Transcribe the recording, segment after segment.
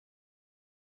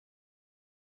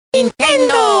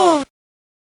Nintendo!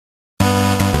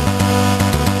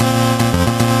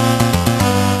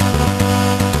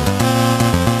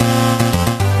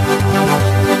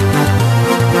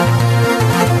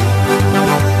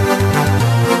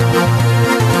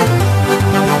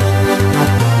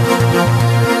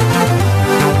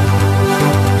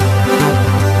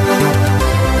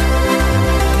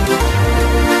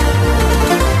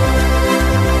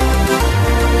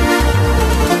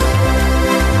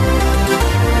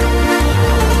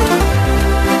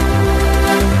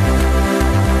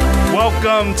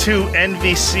 Welcome to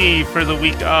NVC for the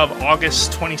week of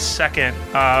August 22nd.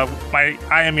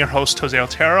 I am your host, Jose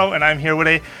Otero, and I'm here with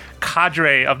a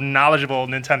cadre of knowledgeable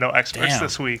Nintendo experts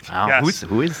this week. Wow. Yes.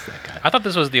 Who is that guy? I thought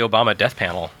this was the Obama death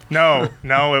panel. No,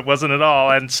 it wasn't at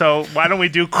all. And so why don't we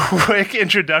do quick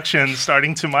introductions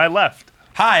starting to my left?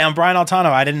 Hi, I'm Brian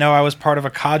Altano. I didn't know I was part of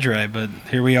a cadre, but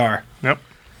here we are. Yep.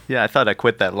 Yeah, I thought I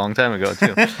quit that a long time ago,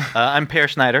 too. I'm Per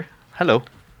Schneider. Hello.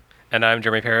 And I'm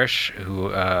Jeremy Parrish, who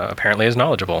apparently is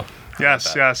knowledgeable.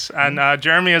 Yes. And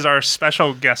Jeremy is our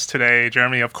special guest today.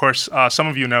 Jeremy, of course, some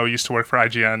of you know, used to work for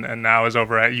IGN and now is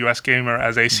over at US Gamer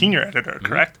as a senior editor,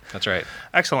 correct? That's right.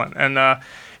 Excellent. And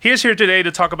he is here today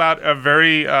to talk about a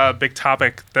very big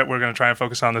topic that we're going to try and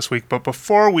focus on this week. But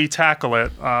before we tackle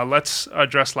it, let's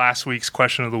address last week's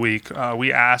question of the week.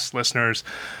 We asked listeners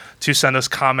to send us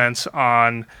comments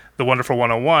on the Wonderful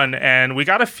 101, and we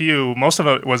got a few. Most of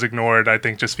it was ignored, I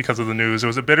think, just because of the news. It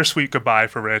was a bittersweet goodbye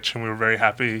for Rich, and we were very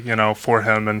happy, for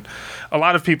him, and a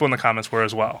lot of people in the comments were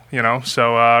as well,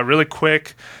 So really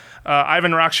quick,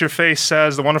 Ivan Rocks Your Face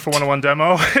says the Wonderful 101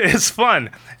 demo is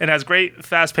fun and has great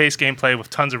fast-paced gameplay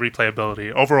with tons of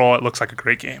replayability. Overall, it looks like a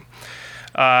great game.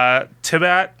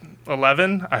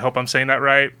 Tibat11, I hope I'm saying that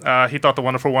right. He thought the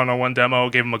Wonderful 101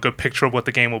 demo gave him a good picture of what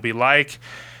the game will be like.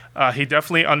 He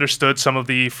definitely understood some of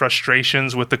the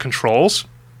frustrations with the controls,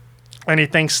 and he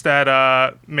thinks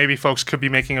that maybe folks could be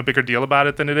making a bigger deal about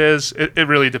it than it is. It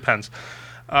really depends.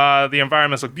 The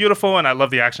environments look beautiful, and I love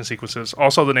the action sequences.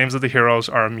 Also, the names of the heroes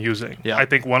are amusing. Yeah. I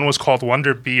think one was called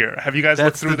Wonder Beer. Have you guys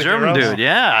looked through the German heroes? dude.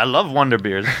 Yeah, I love Wonder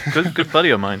Beers. Good buddy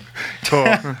of mine. Cool.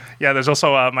 Yeah, there's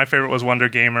also my favorite was Wonder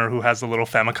Gamer, who has the little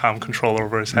Famicom controller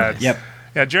over his head. Yep.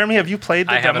 Yeah, Jeremy, have you played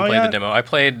the demo I haven't played yet? the demo. I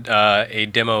played a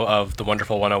demo of the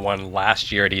Wonderful 101 last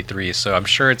year at E3, so I'm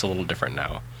sure it's a little different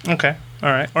now. Okay, all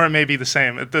right. Or it may be the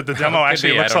same. The demo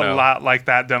actually be, looks I a don't know. lot like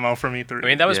that demo from E3. I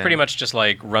mean, that was Yeah. pretty much just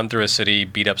like run through a city,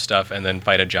 beat up stuff, and then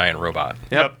fight a giant robot.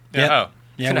 Yep. Oh,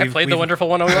 Yeah, and I played the Wonderful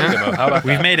 101 demo. How about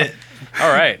We've that? made it.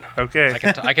 All right. Okay,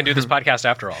 I can do this podcast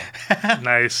after all.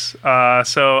 nice.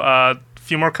 So a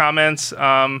few more comments.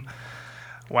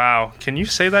 Wow, can you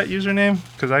say that username?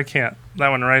 Because I can't. That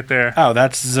one right there. Oh,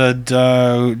 that's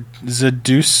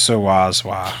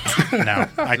Zadusawazwa. No,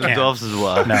 I can't. Dolphs as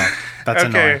well. No, that's Okay.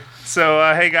 annoying.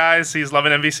 So, hey guys, he's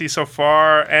loving MVC so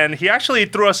far, and he actually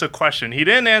threw us a question. He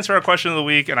didn't answer our question of the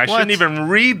week, and I shouldn't even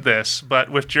read this, but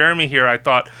with Jeremy here, I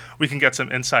thought we can get some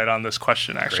insight on this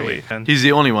question, actually. And He's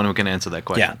the only one who can answer that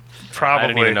question. Yeah. probably. I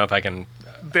don't even know if I can.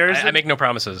 I make no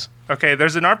promises. Okay,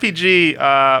 there's an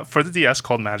RPG for the DS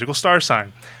called Magical Star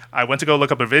Sign. I went to go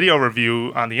look up a video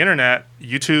review on the internet.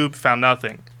 YouTube found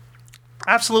nothing.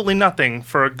 Absolutely nothing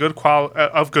for good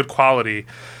quality.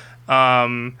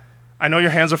 I know your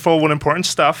hands are full with important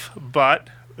stuff, but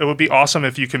it would be awesome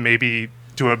if you can maybe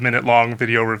do a minute-long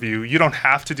video review. You don't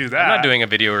have to do that. I'm not doing a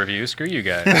video review. Screw you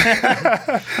guys.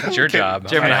 It's your job.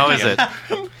 Jeremy, how is it?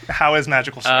 How is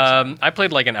Magical Star Sign? I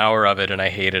played like an hour of it and I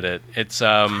hated it. It's 3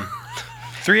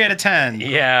 out of 10.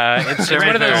 yeah, it's one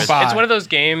of those. Bye. It's one of those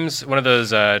games. One of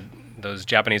those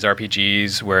Japanese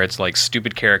RPGs where it's like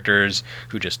stupid characters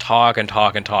who just talk and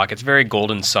talk and talk. It's very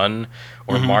Golden Sun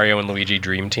or Mario and Luigi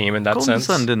Dream Team in that Golden sense.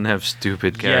 Sun didn't have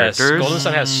stupid Yes, characters. Golden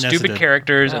Sun has Yes, it stupid did.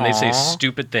 characters and they say Aw.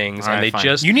 stupid things All and right, they fine.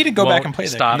 just You need to go back won't and play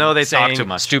that stop game. No, they talk saying too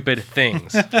much. stupid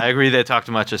things. I agree they talk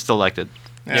too much. I still liked it.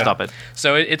 Stop it.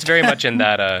 So it's very much in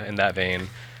that vein.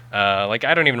 Like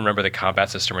I don't even remember the combat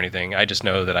system or anything. I just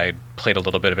know that I played a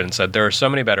little bit of it and said there are so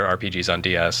many better RPGs on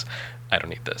DS. I don't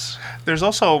need this. There's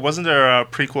also, wasn't there a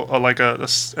prequel, like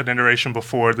an iteration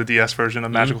before the DS version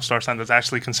of Magical Star Sign that's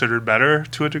actually considered better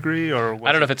to a degree? Or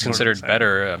I don't know if it's considered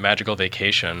better. Magical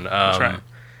Vacation. That's right.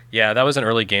 Yeah, that was an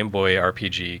early Game Boy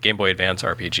RPG, Game Boy Advance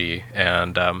RPG,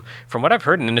 and from what I've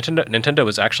heard, Nintendo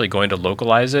was actually going to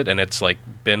localize it, and it's like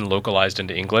been localized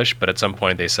into English. But at some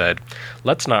point, they said,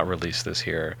 "Let's not release this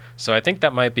here." So I think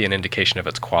that might be an indication of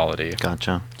its quality.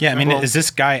 Gotcha. Yeah, I mean, Well- is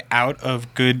this guy out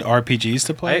of good RPGs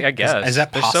to play? I guess. Is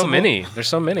that possible? There's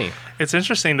so many. It's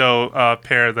interesting, though,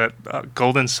 Pear, that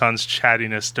Golden Sun's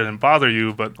chattiness didn't bother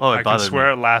you, but Oh, it I can bothered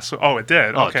swear last... Oh, it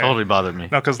did? Oh, Okay. it totally bothered me.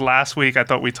 No, because last week I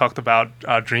thought we talked about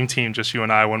Dream Dream Team, just you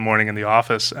and I, one morning in the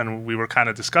office, and we were kind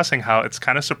of discussing how it's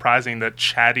kind of surprising that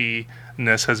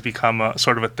chattiness has become a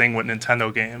sort of a thing with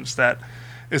Nintendo games that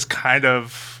is kind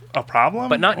of a problem.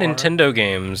 But not Nintendo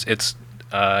games. It's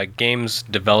games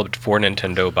developed for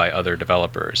Nintendo by other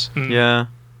developers. Yeah.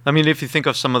 I mean, if you think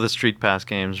of some of the Street Pass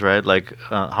games, right? Like,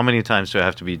 how many times do I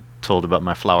have to be told about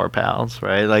my flower pals,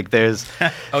 right? Like, there's...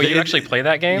 Oh, you actually play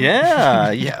that game? Yeah.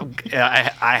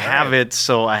 I have it,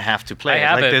 so I have to play I it.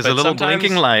 have Like, it, there's a but little sometimes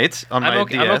blinking light on my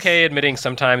DS. I'm okay admitting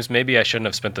sometimes maybe I shouldn't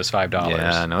have spent this $5.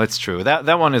 Yeah, no, it's true.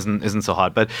 That one isn't so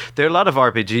hot. But there are a lot of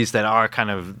RPGs that are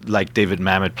kind of like David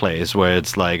Mamet plays, where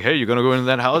it's like, hey, you're going to go into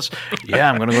that house? Yeah,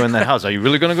 I'm going to go in that house. Are you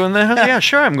really going to go in that house? Yeah,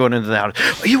 sure, I'm going into the house.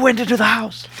 Oh, you went into the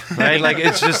house. Right? Like,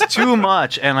 it's just too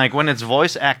much. And like when it's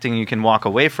voice acting, you can walk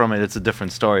away from it. It's a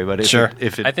different story. But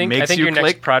if it I think makes you your click,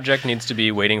 next project needs to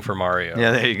be Waiting for Mario.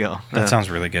 yeah, there you go. That sounds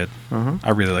really good. I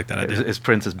really like that idea. Is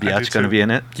Princess do Biatch going to too. be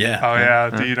in it? Yeah. Oh yeah,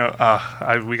 do you know?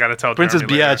 We got to tell Princess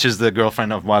Jeremy later. Biatch is the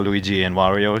girlfriend of Waluigi and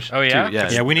Wario. Oh, yeah?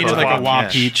 too. Yeah, we needed Oh, like a Wah yeah.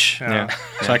 Peach. Yeah.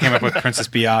 So I came up with Princess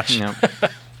Biatch. Yeah.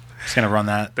 Just gonna run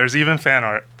that. There's even fan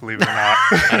art, believe it or not.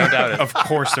 I don't doubt it. Of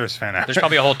course, there's fan art. There's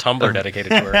probably a whole Tumblr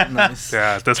dedicated to her. Nice.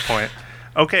 Yeah, at this point.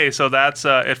 Okay, so that's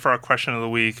it for our question of the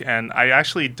week. And I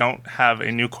actually don't have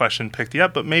a new question picked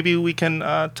yet, but maybe we can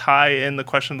tie in the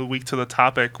question of the week to the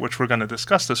topic, which we're going to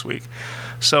discuss this week.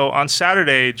 So on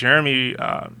Saturday, Jeremy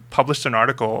published an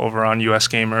article over on US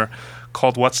Gamer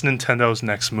called What's Nintendo's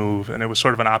Next Move? And it was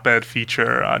sort of an op-ed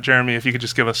feature. Jeremy, if you could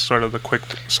just give us sort of the quick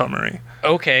summary.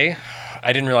 Okay.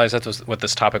 I didn't realize that was what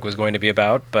this topic was going to be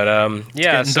about, but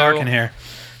yeah. Getting dark in here.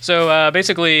 So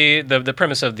basically, the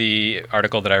premise of the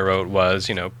article that I wrote was,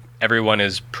 everyone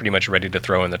is pretty much ready to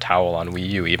throw in the towel on Wii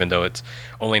U, even though it's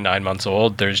only 9 months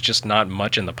old. There's just not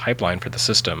much in the pipeline for the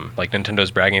system. Like, Nintendo's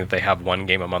bragging that they have one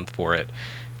game a month for it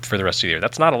for the rest of the year.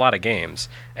 That's not a lot of games.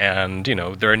 And,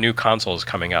 there are new consoles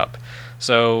coming up.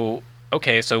 So,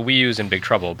 okay, so Wii U's in big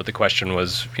trouble, but the question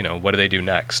was, what do they do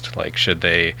next? Like, should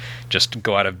they just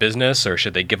go out of business, or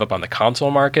should they give up on the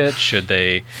console market? Should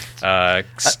they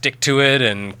stick to it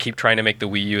and keep trying to make the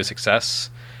Wii U a success?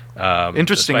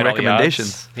 Interesting despite all the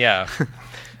recommendations. odds? Yeah.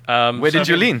 Where did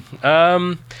you lean?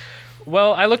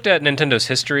 Well, I looked at Nintendo's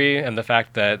history and the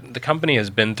fact that the company has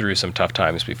been through some tough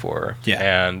times before. Yeah.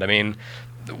 And, I mean,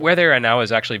 where they are now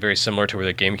is actually very similar to where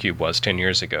the GameCube was 10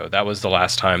 years ago. That was the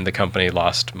last time the company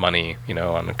lost money,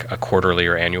 on a quarterly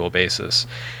or annual basis.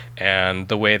 And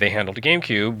the way they handled the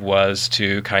GameCube was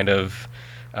to kind of,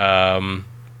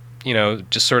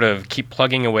 just sort of keep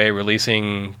plugging away,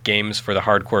 releasing games for the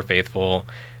hardcore faithful,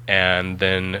 and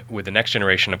then with the next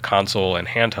generation of console and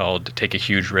handheld, take a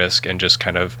huge risk and just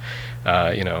kind of,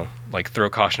 throw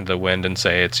caution to the wind and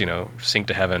say it's, sink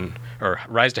to heaven, or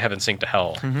rise to heaven, sink to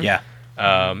hell. Yeah.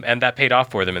 And that paid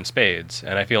off for them in spades.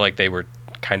 And I feel like they were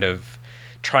kind of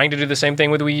trying to do the same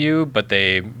thing with Wii U, but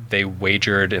they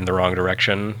wagered in the wrong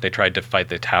direction. They tried to fight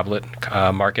the tablet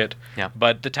market. Yeah.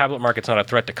 But the tablet market's not a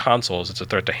threat to consoles, it's a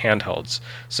threat to handhelds.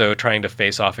 So trying to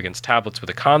face off against tablets with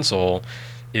a console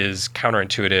is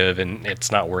counterintuitive, and it's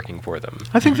not working for them.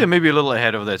 I think they're maybe a little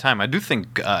ahead of their time. I do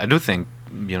think iPad,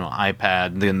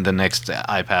 the next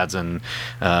iPads and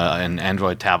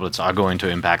Android tablets are going to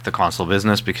impact the console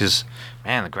business because,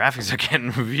 man, the graphics are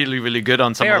getting really, really good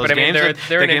on some They of are, those but I mean, games.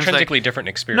 they're an games intrinsically different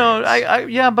experience. No,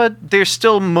 yeah, but they're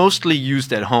still mostly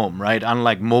used at home, right?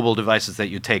 Unlike mobile devices that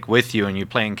you take with you and you're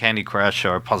playing Candy Crush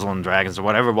or Puzzle and Dragons or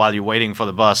whatever while you're waiting for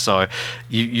the bus, or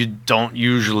you don't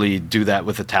usually do that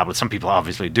with a tablet. Some people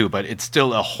obviously do, but it's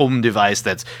still a home device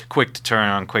that's quick to turn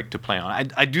on, quick to play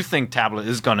on. I do think tablet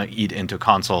is going to eat into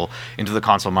the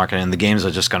console market, and the games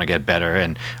are just going to get better.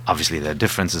 And obviously there are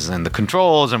differences in the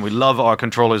controls, and we love our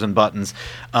controllers and buttons.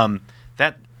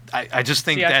 I just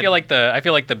think that I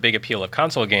feel like the big appeal of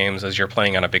console games is you're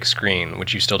playing on a big screen,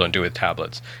 which you still don't do with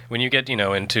tablets. When you get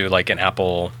into like an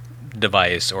Apple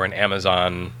device or an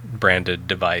Amazon branded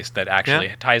device that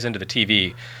actually ties into the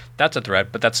TV, that's a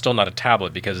threat, but that's still not a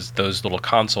tablet because those little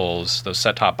consoles, those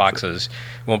set-top boxes,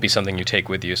 won't be something you take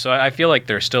with you. So I feel like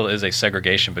there still is a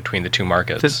segregation between the two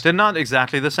markets. They're not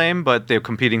exactly the same, but they're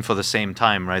competing for the same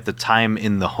time, right? The time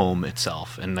in the home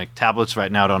itself. And like tablets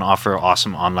right now don't offer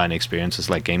awesome online experiences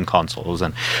like game consoles.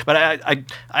 But I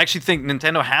actually think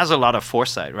Nintendo has a lot of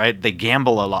foresight, right? They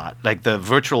gamble a lot. Like the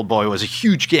Virtual Boy was a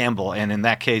huge gamble, and in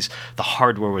that case, the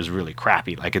hardware was really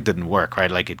crappy. Like it didn't work,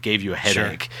 right? Like it gave you a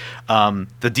headache. Sure.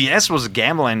 The DS was a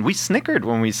gamble, and we snickered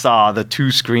when we saw the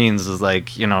two screens. It was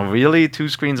like, really? Two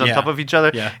screens on top of each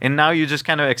other? Yeah. And now you just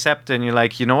kind of accept, and you're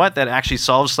like, you know what? That actually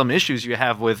solves some issues you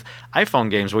have with iPhone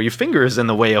games where your finger is in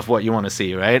the way of what you want to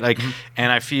see, right? Like,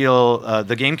 and I feel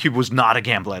the GameCube was not a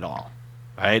gamble at all.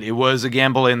 right? It was a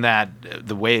gamble in that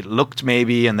the way it looked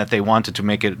maybe, and that they wanted to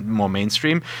make it more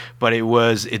mainstream, but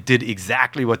it did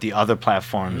exactly what the other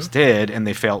platforms did, and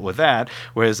they failed with that.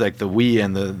 Whereas like the Wii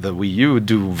and the Wii U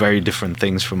do very different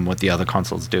things from what the other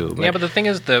consoles do. Yeah, but the thing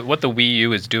is that what the Wii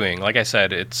U is doing, like I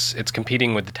said, it's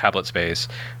competing with the tablet space,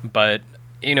 but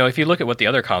if you look at what the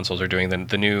other consoles are doing,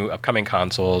 the new upcoming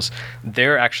consoles,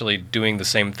 they're actually doing the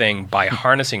same thing by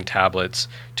harnessing tablets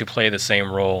to play the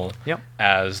same role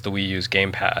as the Wii U's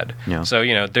gamepad. Yeah. So,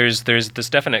 there's this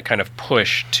definite kind of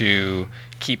push to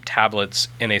keep tablets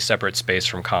in a separate space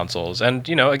from consoles. And,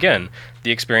 again,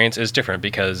 the experience is different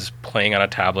because playing on a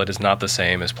tablet is not the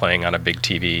same as playing on a big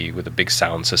TV with a big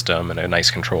sound system and a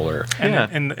nice controller.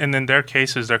 And in their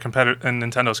cases, in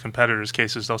Nintendo's competitors'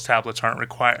 cases, those tablets aren't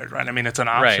required, right? I mean, it's an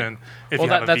option if you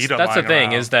have a Vita that's the thing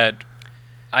around. is that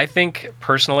I think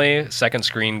personally, second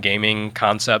screen gaming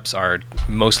concepts are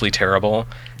mostly terrible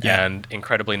and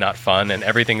incredibly not fun. And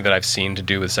everything that I've seen to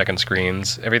do with second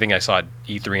screens, everything I saw at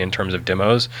E3 in terms of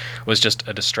demos, was just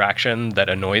a distraction that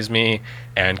annoys me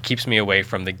and keeps me away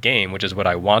from the game, which is what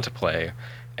I want to play.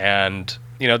 And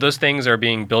those things are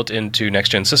being built into next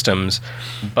gen systems,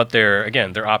 but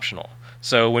they're optional.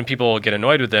 So when people get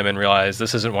annoyed with them and realize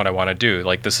this isn't what I want to do,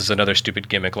 like this is another stupid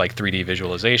gimmick like 3D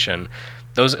visualization,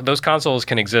 those consoles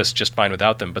can exist just fine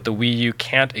without them, but the Wii U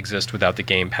can't exist without the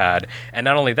gamepad. And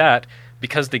not only that,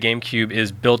 because the GameCube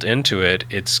is built into it,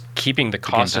 it's keeping the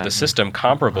cost of the system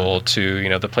comparable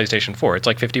to the PlayStation 4. It's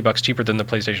like $50 cheaper than the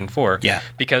PlayStation 4. Yeah.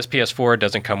 Because PS4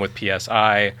 doesn't come with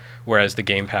PSI, whereas the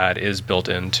gamepad is built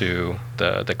into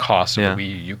the cost of the Wii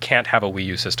U. You can't have a Wii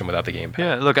U system without the gamepad.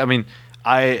 Yeah, look, I mean,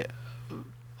 I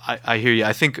hear you.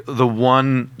 I think the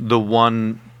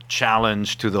one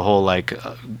challenge to the whole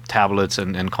tablets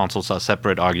and consoles are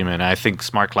separate argument. I think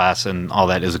smart glass and all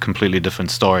that is a completely different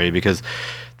story because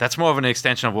that's more of an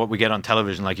extension of what we get on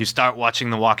television. Like you start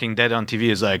watching The Walking Dead on TV,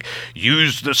 is like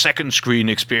use the second screen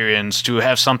experience to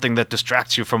have something that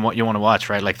distracts you from what you want to watch,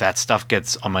 right? Like that stuff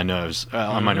gets on my nerves,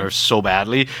 so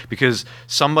badly because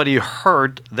somebody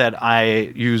heard that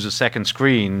I use a second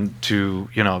screen to,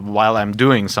 while I'm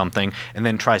doing something and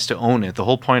then tries to own it. The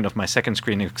whole point of my second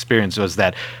screen experience was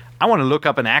that I want to look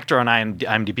up an actor on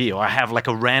IMDb, or I have like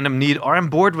a random need, or I'm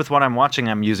bored with what I'm watching,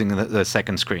 I'm using the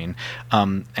second screen.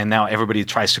 And now everybody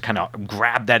tries to kind of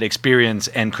grab that experience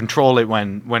and control it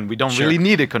when we don't really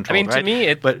need it controlled. I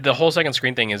mean, to me, the whole second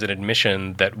screen thing is an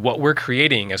admission that what we're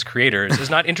creating as creators is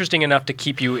not interesting enough to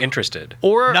keep you interested.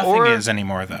 Nothing is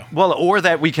anymore, though. Well, or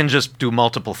that we can just do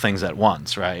multiple things at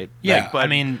once, right? Yeah,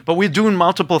 but we're doing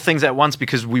multiple things at once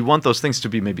because we want those things to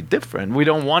be maybe different. We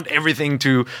don't want everything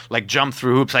to jump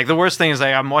through hoops. Like the worst thing is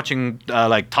I'm watching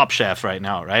Top Chef right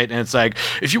now, right? And it's like,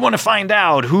 if you want to find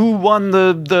out who won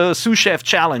the sous chef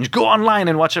challenge, go online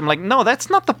and watch it. I'm like, no, that's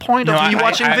not the point of me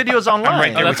watching videos online.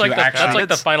 right there that's with like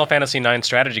the Final Fantasy IX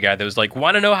strategy guy that was like,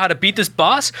 want to know how to beat this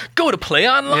boss? Go to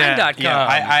playonline.com. Yeah,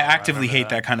 I actively hate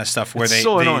that kind of stuff where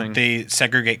they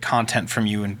segregate content from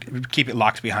you and keep it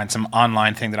locked behind some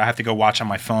online thing that I have to go watch on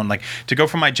my phone. Like to go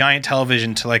from my giant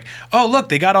television to oh look,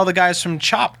 they got all the guys from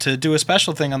Chop to do a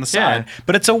special thing on the side,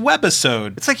 but it's a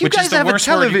webisode. It's like you which guys is the have a worst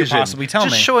word you could television. possibly tell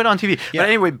Just me. show it on TV. Yeah. But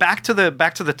anyway, back to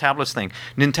the tablets thing.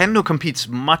 Nintendo competes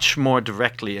much more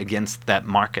directly against that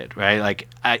market, right? Like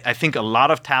I think a lot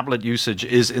of tablet usage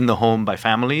is in the home by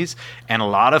families, and a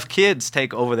lot of kids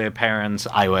take over their parents'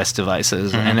 iOS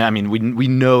devices. And I mean, we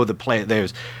know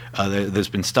there's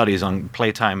been studies on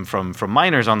playtime from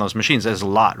minors on those machines. There's a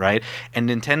lot, right? And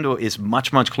Nintendo is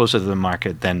much closer to the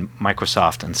market than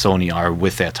Microsoft and Sony are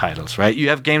with their titles, right? You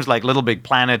have games like Little Big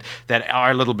Planet that are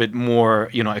a little bit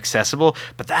more, accessible,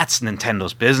 but that's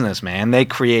Nintendo's business, man. They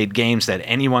create games that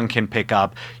anyone can pick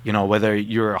up, whether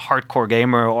you're a hardcore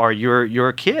gamer or you're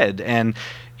a kid. And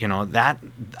that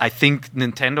I think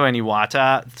Nintendo and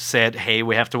Iwata said, hey,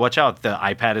 we have to watch out. The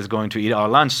iPad is going to eat our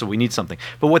lunch, so we need something.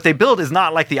 But what they build is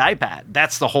not like the iPad.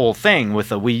 That's the whole thing with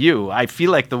the Wii U. I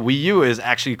feel like the Wii U is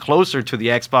actually closer to the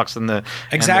Xbox than the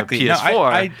Exactly. And the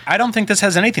PS4. No, I don't think this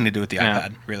has anything to do with the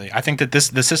iPad, really. I think that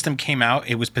the system came out,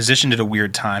 it was positioned at a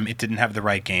weird time, it didn't have the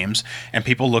right games, and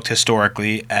people looked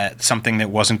historically at something that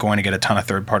wasn't going to get a ton of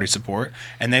third-party support,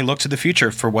 and they looked to the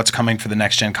future for what's coming for the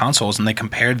next-gen consoles, and they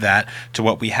compared that to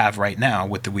what we have right now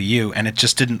with the Wii U, and it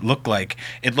just didn't look like...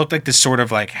 It looked like this sort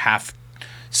of half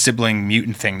sibling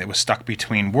mutant thing that was stuck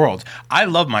between worlds. I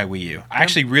love my Wii U. I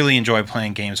actually really enjoy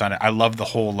playing games on it. I love the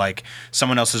whole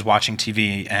someone else is watching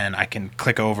TV and I can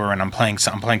click over and I'm playing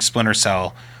Splinter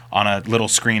Cell on a little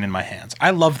screen in my hands.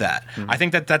 I love that. I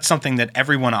think that that's something that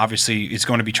everyone obviously is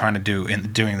going to be trying to do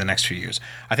in doing the next few years.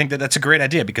 I think that that's a great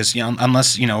idea because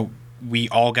unless we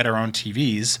all get our own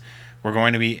TVs, We're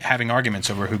going to be having arguments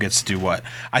over who gets to do what.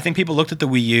 I think people looked at the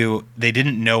Wii U, they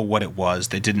didn't know what it was.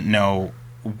 They didn't know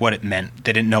what it meant.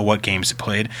 They didn't know what games it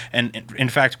played. And in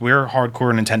fact, we're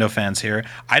hardcore Nintendo fans here.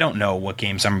 I don't know what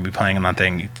games I'm going to be playing on that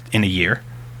thing in a year.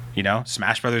 You know,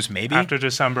 Smash Brothers maybe. After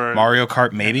December. Mario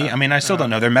Kart maybe. I mean, I still don't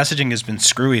know. Their messaging has been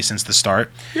screwy since the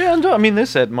start. Yeah, no, I mean, they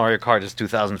said Mario Kart is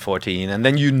 2014, and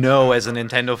then you know as a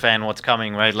Nintendo fan what's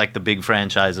coming, right? Like the big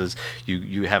franchises,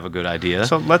 you have a good idea.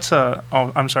 So let's,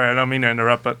 I'm sorry, I don't mean to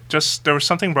interrupt, but just there was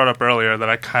something brought up earlier that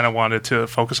I kind of wanted to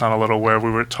focus on a little, where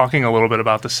we were talking a little bit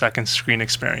about the second screen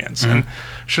experience. And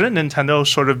shouldn't Nintendo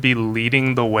sort of be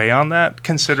leading the way on that,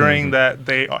 considering that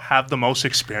they have the most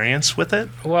experience with it?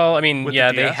 Well, I mean, With yeah,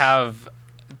 the DS?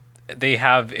 they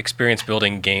have experience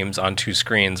building games on two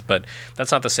screens, but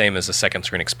that's not the same as a second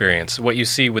screen experience. What you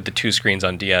see with the two screens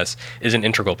on DS is an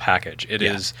integral package. It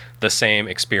is the same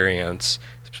experience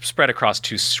spread across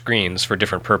two screens for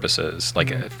different purposes, like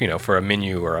for a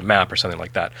menu or a map or something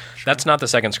like that. That's not the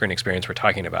second screen experience we're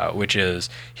talking about, which is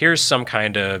here's some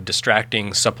kind of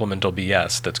distracting supplemental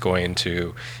BS that's going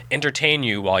to entertain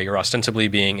you while you're ostensibly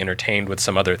being entertained with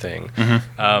some other thing.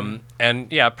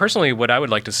 And yeah, personally, what I would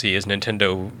like to see is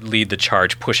Nintendo lead the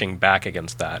charge pushing back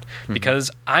against that, because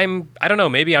I don't know,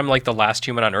 maybe I'm like the last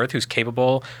human on earth who's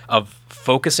capable of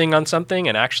focusing on something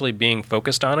and actually being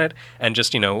focused on it and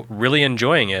just, really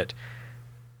enjoying it.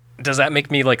 Does that make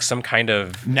me like some kind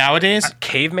of Nowadays,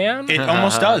 caveman? it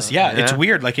almost does. Yeah, it's Yeah.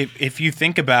 weird. Like if you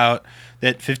think about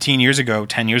that 15 years ago,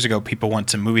 10 years ago, people went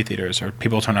to movie theaters, or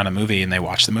people turned on a movie and they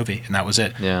watched the movie, and that was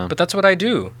it. Yeah. But that's what I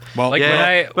do. Well, like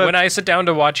yeah, when I sit down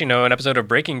to watch, an episode of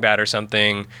Breaking Bad or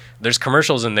something, there's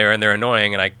commercials in there and they're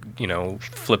annoying, and I,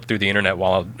 flip through the internet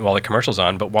while the commercial's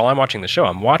on. But while I'm watching the show,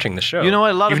 I'm watching the show. You know,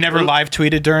 a lot You've of never live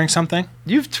tweeted during something?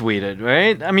 You've tweeted,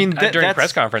 right? I mean, During that's-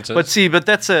 press conferences. But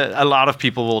that's a lot of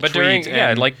people will But tweet.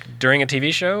 and during a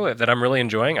TV show that I'm really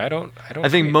enjoying, I don't. I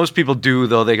think tweet. most people do,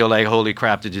 though. They go like, "Holy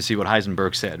crap! Did you see what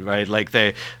Heisenberg said?" Right? Like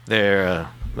they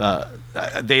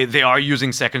are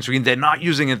using second screen. They're not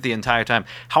using it the entire time.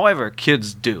 However,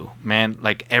 kids do, man.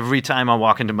 Like every time I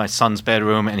walk into my son's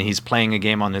bedroom and he's playing a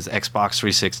game on his Xbox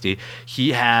 360,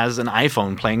 he has an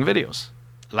iPhone playing videos.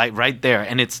 Like right there,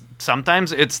 and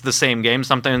sometimes it's the same game.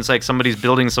 Sometimes like somebody's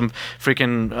building some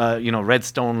freaking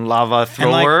redstone lava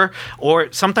thrower, or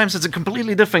sometimes it's a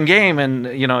completely different game. And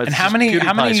it's And how just many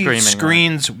PewDiePie screaming,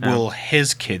 screens will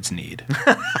his kids need?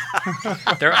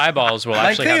 Their eyeballs will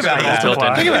actually think have about screens that. built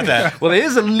into Think them. about that. Well, there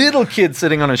is a little kid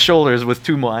sitting on his shoulders with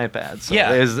two more iPads. So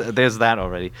Yeah. there's that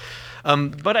already.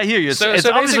 But I hear you. It's So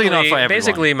obviously not for everyone.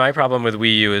 basically, my problem with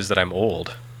Wii U is that I'm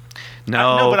old.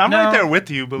 no, But I'm no. right there with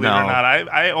you, believe it No. or not.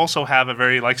 I also have a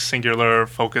very singular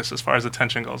focus as far as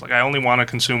attention goes. Like I only want to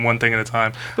consume one thing at a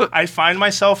time. I find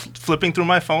myself flipping through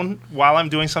my phone while I'm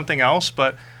doing something else,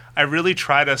 but I really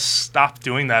try to stop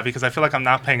doing that because I feel like I'm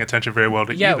not paying attention very well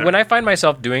to Yeah, either. when I find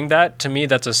myself doing that, to me,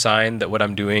 that's a sign that what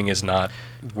I'm doing is not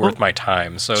worth my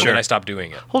time. So then I stop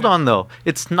doing it. Hold on though.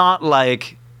 It's not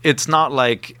like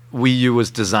Wii U was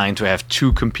designed to have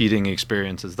two competing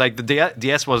experiences. Like the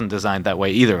DS wasn't designed that way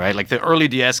either, right? Like the early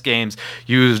DS games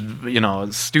used,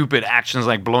 stupid actions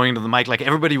like blowing into the mic. Like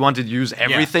everybody wanted to use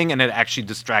everything, and it actually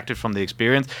distracted from the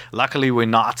experience. Luckily, we're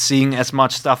not seeing as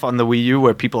much stuff on the Wii U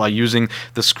where people are using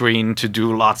the screen to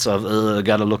do lots of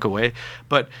gotta look away.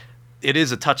 But it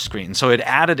is a touch screen, so it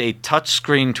added a touch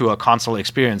screen to a console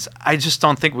experience. I just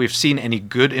don't think we've seen any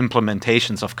good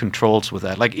implementations of controls with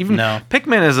that. Like even No.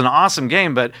 Pikmin is an awesome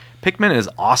game, but Pikmin is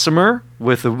awesomer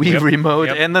with the Wii remote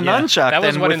and the nunchuck That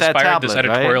was than what with that inspired tablet, this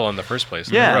editorial right? in the first place.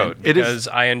 Yeah, that I wrote, it is- because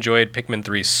I enjoyed Pikmin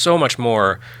 3 so much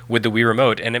more with the Wii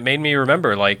remote, and it made me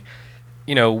remember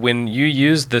when you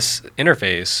use this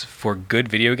interface for good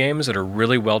video games that are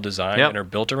really well designed and are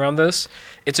built around this,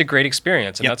 it's a great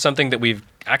experience. And that's something that we've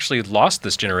actually lost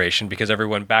this generation because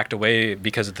everyone backed away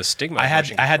because of the stigma. I of had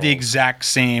motion the controls. exact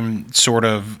same sort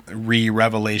of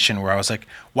revelation where I was like,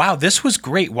 "Wow, this was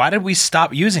great. Why did we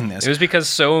stop using this?" It was because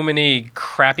so many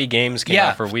crappy games came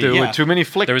out for Wii. There Yeah. were too many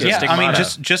flick. There was a Yeah, I mean,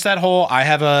 stigmata. just that whole I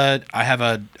have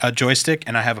a joystick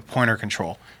and I have a pointer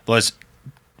control was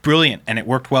brilliant, and it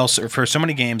worked well for so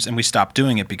many games, and we stopped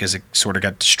doing it because it sort of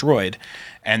got destroyed.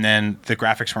 And then the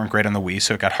graphics weren't great on the Wii,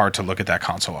 so it got hard to look at that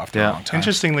console after a long time.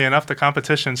 Interestingly enough, the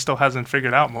competition still hasn't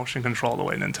figured out motion control the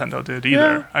way Nintendo did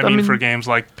either. I mean, for games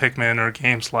like Pikmin or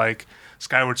games like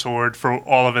Skyward Sword, for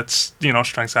all of its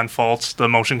strengths and faults, the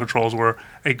motion controls were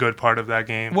a good part of that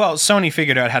game. Well, Sony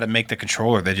figured out how to make the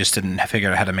controller. They just didn't figure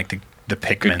out how to make the the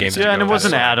Pikmin. games. Yeah, and it was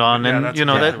an add-on, Yeah, and that's you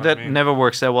know exactly what I that mean. never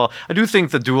works that well. I do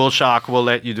think the DualShock will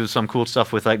let you do some cool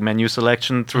stuff with like menu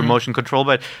selection through motion control,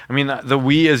 but I mean the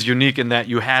Wii is unique in that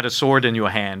you had a sword in your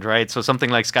hand, right? So something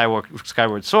like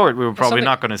Skyward Sword, we were probably something-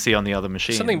 not going to see on the other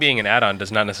machine. Something being an add-on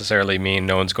does not necessarily mean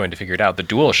no one's going to figure it out. The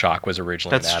DualShock was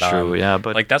originally That's an add-on. true, yeah,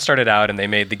 but- like that started out and they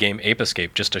made the game Ape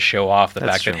Escape just to show off the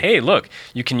That's fact true. that hey, look,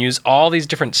 you can use all these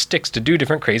different sticks to do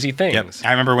different crazy things. Yep.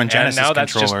 I remember when And Genesis now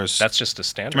controllers. that's just a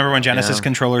standard. Remember when Genesis Yeah.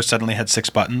 controllers suddenly had 6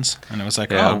 buttons, and it was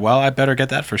like, Yeah. oh well, I better get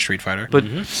that for Street Fighter. But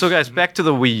so guys, back to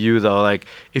the Wii U though. Like,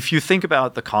 if you think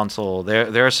about the console,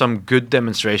 there are some good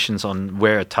demonstrations on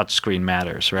where a touchscreen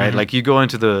matters, right? Like you go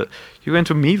into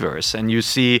Miiverse and you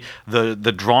see the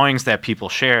drawings that people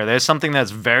share. There's something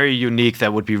that's very unique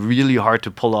that would be really hard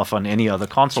to pull off on any other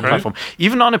console That's right. platform,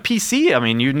 even on a PC. I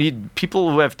mean, you need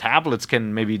people who have tablets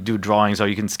can maybe do drawings or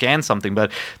you can scan something,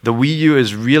 but the Wii U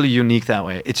is really unique that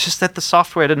way. It's just that the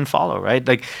software didn't follow, right?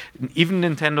 Like even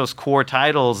Nintendo's core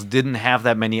titles didn't have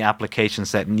that many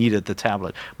applications that needed the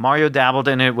tablet. Mario dabbled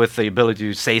in it with the ability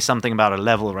to say something about a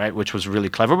level, right, which was really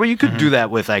clever, but you could do that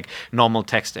with like normal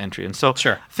text entry. And so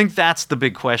Sure. I think that's the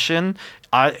big question.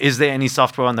 Is there any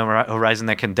software on the horizon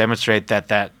that can demonstrate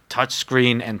that touch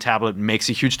screen and tablet makes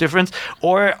a huge difference?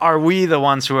 Or are we the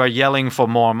ones who are yelling for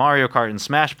more Mario Kart and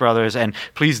Smash Brothers and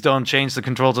please don't change the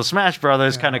controls of Smash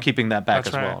Brothers, kind of keeping that back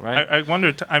That's as well, right? I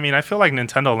wondered. I mean, I feel like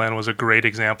Nintendo Land was a great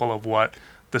example of what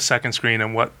the second screen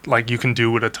and what like you can do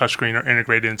with a touchscreen or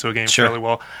integrated into a game Sure. fairly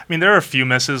well. I mean, there are a few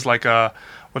misses like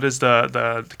what is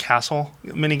the castle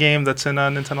mini game that's in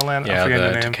Nintendo Land? Yeah, I forget the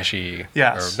the name. Takeshi.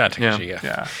 Yes. Or not Takeshi,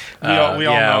 yeah. Yeah, we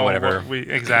all yeah, know whatever. what we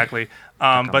exactly.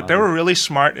 But there were really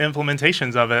smart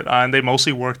implementations of it, and they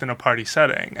mostly worked in a party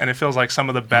setting. And it feels like some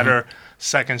of the better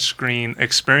second screen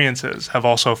experiences have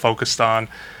also focused on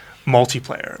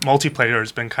multiplayer. Multiplayer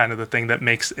has been kind of the thing that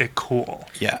makes it cool.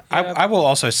 Yeah, I will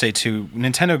also say too,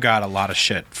 Nintendo got a lot of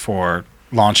shit for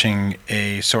launching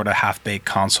a sort of half-baked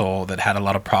console that had a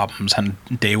lot of problems and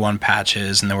day one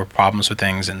patches, and there were problems with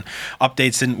things, and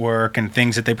updates didn't work, and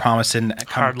things that they promised didn't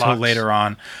come Hard until locks. later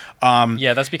on.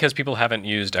 Yeah, that's because people haven't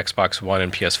used Xbox One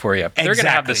and PS4 yet. They're going to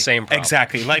have the same problem.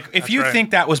 Exactly. Like, if you right.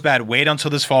 think that was bad, wait until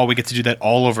this fall. We get to do that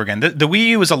all over again. The Wii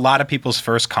U was a lot of people's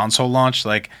first console launch.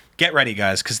 Like, get ready,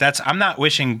 guys, because I'm not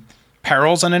wishing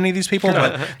perils on any of these people,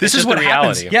 but this is just what the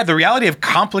happens. reality. Yeah, the reality of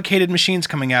complicated machines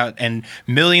coming out and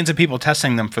millions of people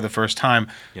testing them for the first time.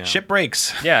 Yeah. Shit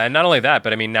breaks. Yeah, and not only that,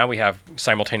 but I mean, now we have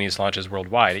simultaneous launches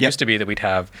worldwide. It Yep. used to be that we'd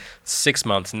have 6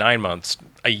 months, 9 months,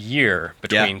 a year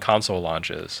between Yeah. console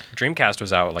launches. Dreamcast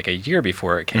was out like a year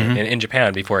before it came in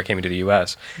Japan, before it came into the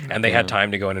US, and they had time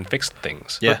to go in and fix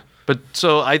things. Yeah. But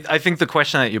so I think the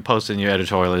question that you posted in your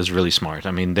editorial is really smart.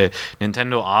 I mean, the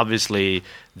Nintendo obviously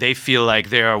they feel like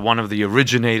they are one of the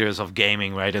originators of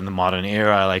gaming, right, in the modern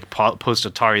era. Like post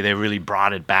Atari, they really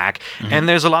brought it back, and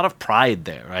there's a lot of pride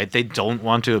there, right? They don't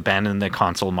want to abandon the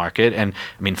console market, and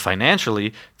I mean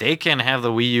financially, they can have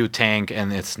the Wii U tank,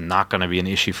 and it's not going to be an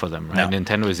issue for them, right? No.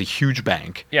 Nintendo is a huge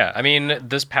bank. Yeah, I mean,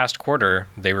 this past quarter,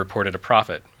 they reported a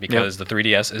profit because the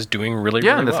 3DS is doing really,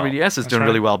 Yeah, really and the well. 3DS is doing right.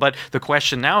 really well. But the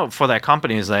question now for that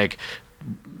company is like,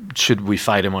 should we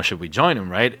fight him or should we join him,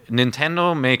 right?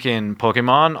 Nintendo making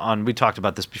Pokemon on, we talked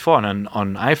about this before, on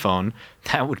iPhone,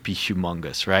 that would be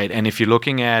humongous, right? And if you're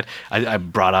looking at, I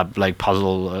brought up like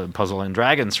Puzzle and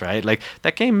Dragons, right? Like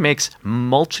that game makes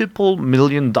multiple $1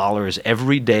 million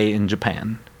every day in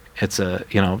Japan. It's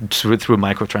through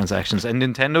microtransactions, and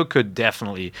Nintendo could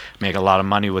definitely make a lot of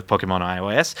money with Pokemon on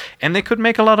iOS, and they could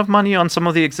make a lot of money on some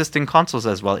of the existing consoles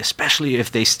as well, especially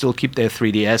if they still keep their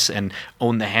 3DS and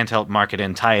own the handheld market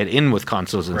and tie it in with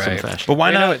consoles in some Right. fashion. But why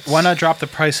You know, not? it's- Why not drop the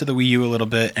price of the Wii U a little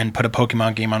bit and put a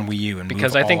Pokemon game on Wii U and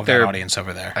Because move I think all of that they're- audience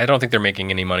over there? I don't think they're making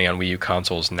any money on Wii U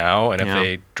consoles now, and if Yeah.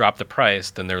 they drop the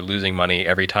price, then they're losing money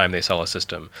every time they sell a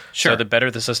system. Sure. So the better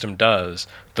the system does,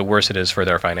 the worse it is for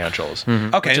their financials.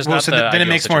 Okay, which is well, not so the then it ideal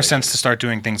makes more situation. sense to start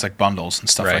doing things like bundles and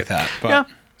stuff Right. like that. But, Yeah.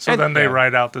 So And- then they yeah.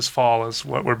 write out this fall is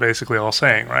what we're basically all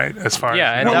saying, right? As far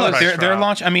Yeah, as and Well, that look, was- they're drop.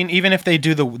 launch. I mean, even if they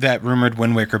do that rumored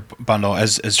Wind Waker bundle,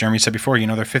 as Jeremy said before,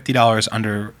 they're $50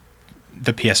 under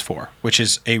the PS4, which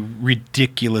is a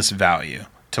ridiculous value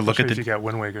to look Especially at if you get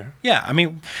Wind Waker. Yeah, I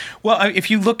mean, well, if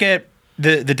you look at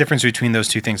the difference between those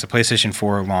two things, the PlayStation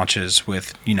 4 launches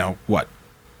with what?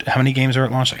 How many games are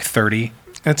at launch? Like 30.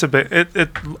 It's a big. It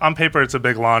on paper it's a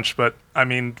big launch, but I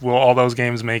mean, will all those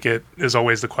games make it? Is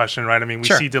always the question, right? I mean, we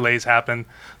Sure. see delays happen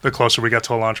the closer we get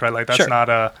to a launch, right? Like that's Sure. not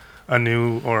a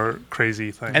new or crazy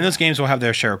thing. And those games will have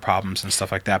their share of problems and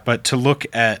stuff like that. But to look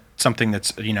at something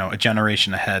that's a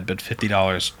generation ahead, but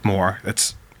 $50 more,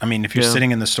 that's. I mean, if you're Yeah. sitting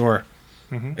in the store,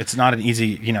 It's not an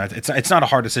easy, it's not a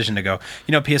hard decision to go,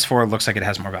 PS4 looks like it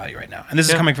has more value right now. And this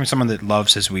is coming from someone that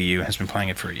loves his Wii U, has been playing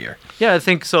it for a year. Yeah, I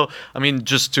think so. I mean,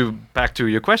 just to back to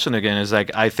your question again, is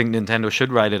like I think Nintendo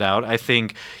should write it out. I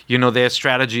think their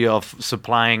strategy of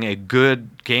supplying a good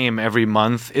game every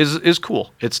month is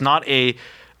cool. It's not a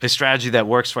strategy that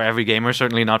works for every gamer,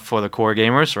 certainly not for the core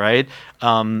gamers, right?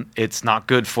 It's not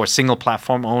good for single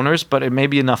platform owners, but it may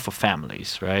be enough for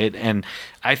families, right? And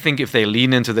I think if they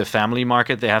lean into the family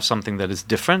market, they have something that is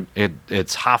different.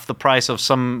 It's half the price of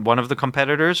one of the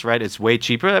competitors, right? It's way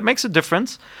cheaper. It makes a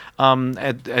difference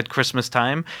at Christmas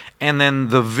time. And then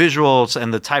the visuals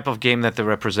and the type of game that they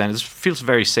represent feels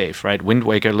very safe, right? Wind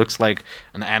Waker looks like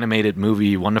an animated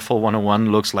movie. Wonderful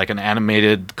 101 looks like an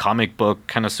animated comic book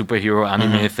kind of superhero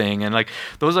anime thing. And like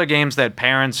those are games that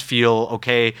parents feel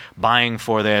okay buying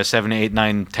for their 7, 8,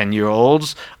 9,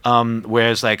 10-year-olds.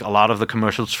 Whereas like a lot of the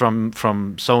commercials from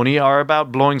Sony are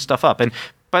about blowing stuff up. And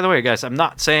by the way, guys, I'm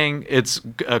not saying it's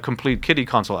a complete kiddie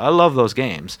console. I love those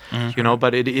games,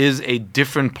 but it is a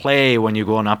different play when you're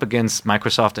going up against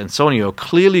Microsoft and Sony, who are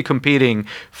clearly competing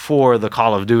for the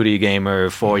Call of Duty gamer,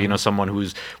 for someone who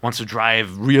wants to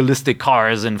drive realistic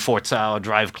cars in Forza or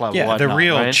Drive Club. Yeah, or whatnot, the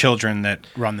real right? children that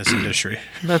run this industry.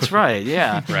 That's right.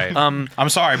 Yeah. Right. I'm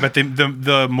sorry, but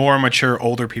the more mature,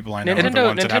 older people I know are the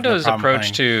ones that have no Nintendo's problem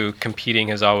approach playing. to competing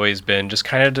has always been just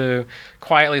kind of to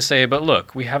quietly say, "But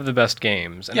look, we have the best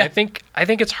games." And I think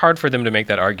it's hard for them to make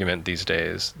that argument these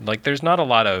days. Like, there's not a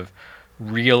lot of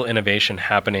real innovation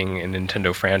happening in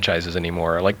Nintendo franchises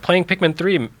anymore. Like playing Pikmin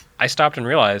 3, I stopped and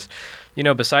realized,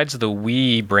 besides the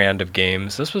Wii brand of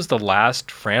games, this was the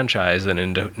last franchise that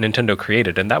Nintendo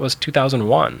created, and that was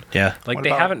 2001. Yeah. Like What they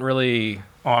about- haven't really.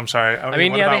 Oh, I'm sorry. I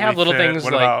mean, what yeah, they about have Wii little Fit? things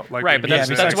What like about, right, but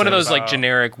the that's one of those like about-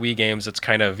 generic Wii games that's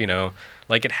kind of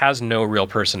like it has no real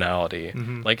personality.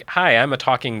 Like, hi, I'm a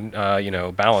talking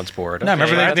balance board. No,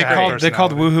 remember that's they great.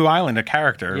 called Woohoo Island a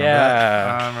character. Remember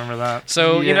that? Yeah. I remember that.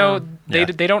 So Yeah.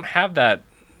 they don't have that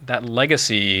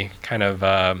legacy kind of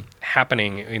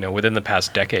happening within the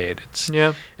past decade. It's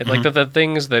like the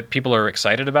things that people are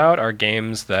excited about are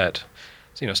games that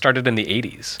started in the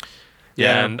 80s.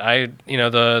 Yeah. And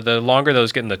the longer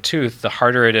those get in the tooth, the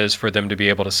harder it is for them to be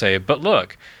able to say, but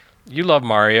look, you love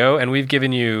Mario, and we've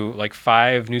given you like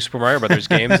 5 new Super Mario Brothers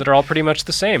games that are all pretty much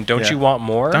the same. Don't you want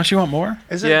more? Don't you want more?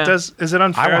 Is Yeah. it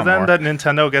unfair want then more. that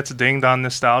Nintendo gets dinged on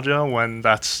nostalgia when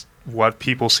that's what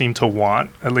people seem to want?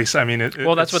 At least, I mean, that's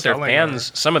that's what their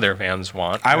fans, some of their fans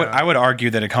want. I would argue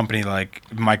that a company like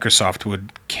Microsoft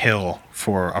would kill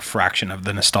for a fraction of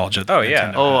the nostalgia. That Oh,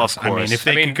 yeah. Nintendo Oh, has. of I mean, course. if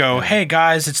they could go, hey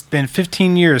guys, it's been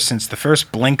 15 years since the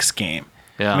first Blinks game.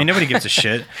 Yeah. I mean, nobody gives a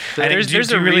shit. And There's do you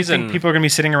a really reason- think people are going to be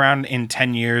sitting around in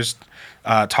 10 years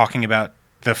talking about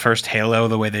the first Halo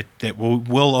the way that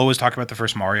we'll always talk about the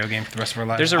first Mario game for the rest of our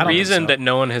lives? There's I a don't think reason so. that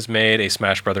no one has made a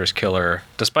Smash Brothers killer,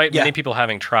 despite Yeah. many people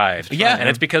having tried. Yeah. And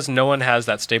it's because no one has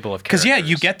that stable of Because characters.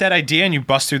 you get that idea and you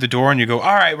bust through the door and you go,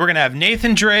 all right, we're gonna have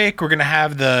Nathan Drake, we're gonna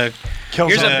have the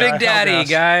Here's a big daddy,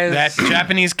 guys. that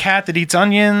Japanese cat that eats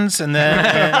onions, and then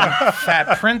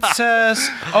Fat Princess.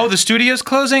 Oh, the studio's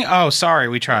closing. Oh, sorry,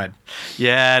 we tried.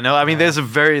 Yeah, no, I mean, there's a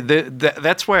very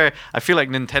that's where I feel like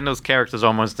Nintendo's characters are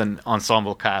almost an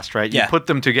ensemble cast, right? You Yeah. put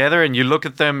them together and you look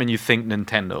at them and you think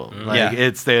Nintendo. Like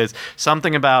Yeah. there's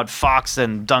something about Fox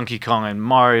and Donkey Kong and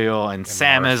Mario and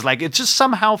Samus, like it just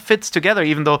somehow fits together,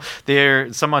 even though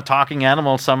some are talking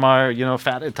animals, some are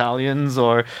fat Italians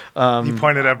or You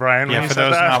pointed at Brian. when Yeah, you for said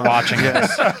those that. not watching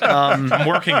this, I'm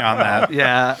working on that.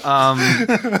 yeah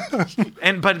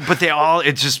but they all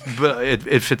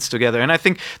it fits together, and I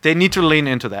think they need to lean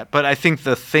into that. But I think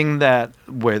the thing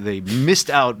where they missed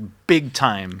out big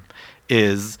time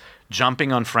is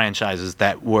jumping on franchises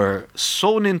that were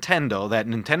so Nintendo that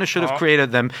Nintendo should have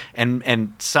created them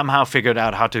and somehow figured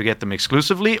out how to get them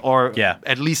exclusively or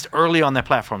at least early on their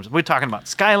platforms. We're talking about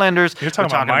Skylanders. You're talking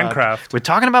about Minecraft. We're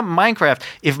talking about Minecraft.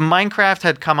 If Minecraft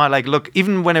had come out, like, look,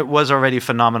 even when it was already a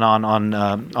phenomenon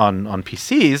on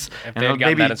PCs, If they had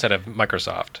gotten that instead of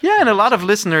Microsoft. yeah, and a lot of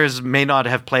listeners may not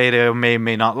have played it or may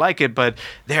not like it, but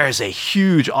there is a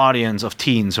huge audience of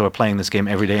teens who are playing this game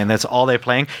every day, and that's all they're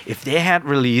playing. If they had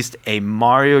released a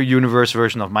Mario Universe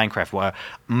version of Minecraft where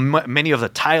many of the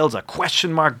tiles are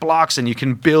question mark blocks and you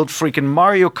can build freaking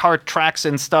Mario Kart tracks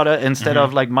instead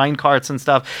of like mine carts and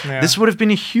stuff, this would have been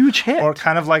a huge hit. Or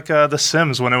kind of like The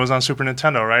Sims when it was on Super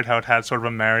Nintendo, right? How it had sort of a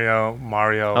Mario,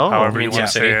 however you want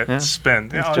to say it,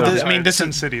 spin. It's Oh, just- no, I sorry, mean, this Sim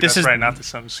is- City. this That's is- right, not The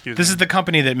Sims. Excuse This me. is the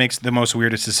company that makes the most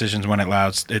weirdest decisions when it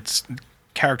allows its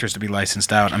characters to be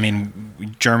licensed out. I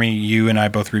mean, Jeremy, you and I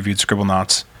both reviewed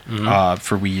Scribblenauts.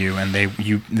 for Wii U, and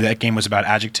that game was about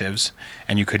adjectives,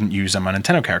 and you couldn't use them on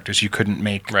Nintendo characters. You couldn't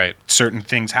make certain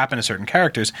things happen to certain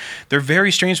characters. They're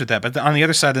very strange with that. But on the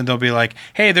other side, then they'll be like,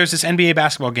 "Hey, there's this NBA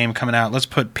basketball game coming out. Let's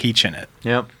put Peach in it."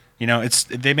 Yep. You know,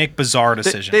 they make bizarre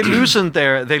decisions. They loosened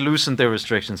their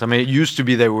restrictions. I mean, it used to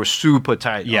be they were super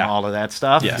tight on all of that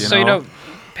stuff. Yeah. So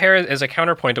pair as a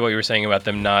counterpoint to what you were saying about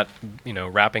them not,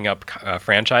 wrapping up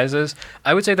franchises,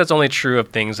 I would say that's only true of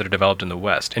things that are developed in the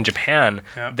West. In Japan,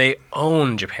 they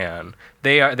own Japan.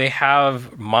 They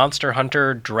have Monster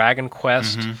Hunter, Dragon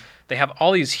Quest. They have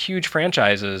all these huge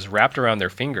franchises wrapped around their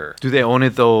finger. Do they own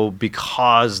it, though,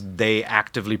 because they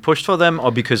actively pushed for them,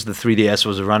 or because the 3DS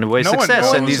was a runaway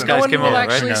success and these guys came over, right?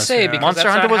 Actually say, because Monster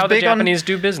that's Hunter not was how big the Japanese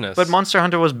do business. But Monster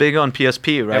Hunter was big on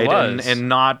PSP, right? It was. And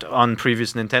not on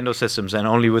previous Nintendo systems, and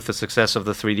only with the success of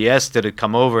the 3DS did it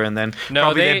come over, and then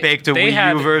they baked a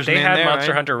Wii U version in there, They had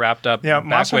Monster right? Hunter wrapped up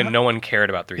back when no one cared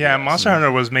about 3DS. Yeah, Monster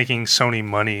Hunter was making Sony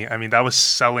money. I mean, that was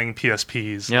selling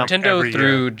PSPs. Yeah. Nintendo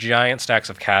threw giant stacks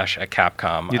of cash at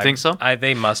Capcom. You think so?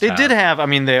 They must They have. did have. I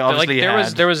mean, they obviously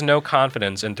had. There was no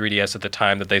confidence in 3DS at the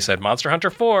time that they said Monster Hunter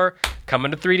 4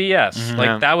 coming to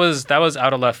 3DS. That was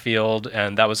out of left field,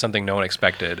 and that was something no one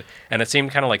expected. And it seemed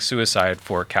kind of like suicide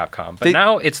for Capcom. But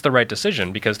now it's the right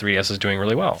decision because 3DS is doing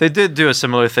really well. They did do a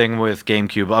similar thing with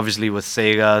GameCube. Obviously, with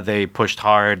Sega, they pushed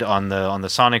hard on the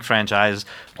Sonic franchise,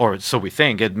 or so we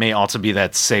think. It may also be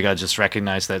that Sega just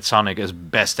recognized that Sonic is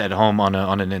best at home on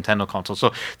a Nintendo console.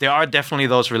 So there are definitely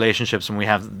those relationships, and we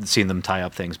have seen them tie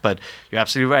up things. But you're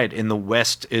absolutely right. In the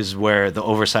West is where the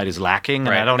oversight is lacking,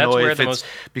 and I don't know if it's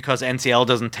because NCL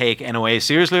doesn't take NOA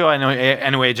seriously, or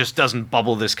NOA just doesn't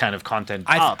bubble this kind of content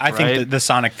up. I think the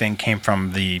Sonic thing came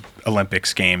from the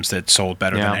Olympics games that sold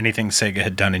better than anything Sega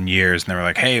had done in years, and they were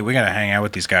like, "Hey, we got to hang out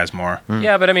with these guys more."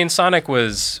 Yeah, but I mean, Sonic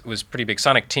was pretty big.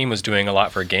 Sonic Team was doing a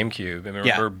lot for GameCube. I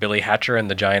remember Billy Hatcher and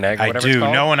the Giant Egg. Whatever it's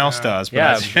called. No one else does.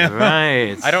 But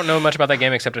right. I don't know much about that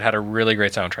game except it had a really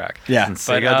great soundtrack. Yeah, and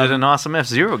Sega did an awesome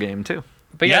F-Zero game too.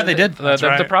 But they did.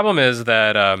 The problem is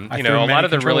that a lot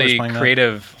of the really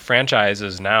creative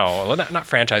franchises now, well, not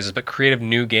franchises, but creative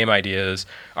new game ideas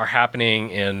are happening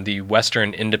in the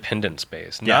Western independent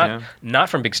space. Not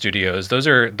from big studios. Those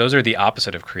are the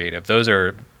opposite of creative. Those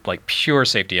are like pure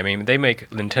safety. I mean, they make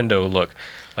Nintendo look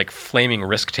like flaming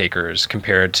risk takers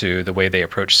compared to the way they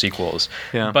approach sequels.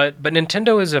 Yeah. But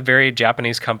Nintendo is a very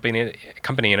Japanese company,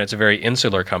 and it's a very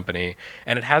insular company,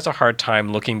 and it has a hard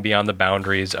time looking beyond the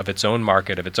boundaries of its own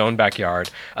market, of its own backyard,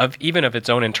 of its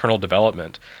own internal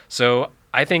development. So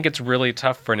I think it's really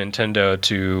tough for Nintendo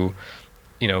to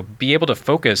be able to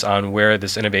focus on where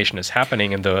this innovation is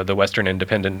happening in the Western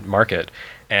independent market.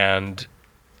 And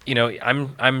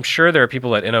I'm sure there are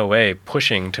people at NOA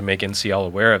pushing to make NCL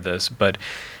aware of this, but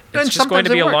it's just going to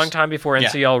be a long time before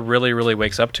NCL really, really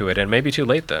wakes up to it, and maybe too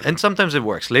late then. And sometimes it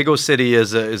works. Lego City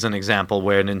is an example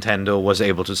where Nintendo was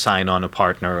able to sign on a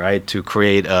partner, right, to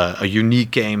create a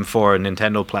unique game for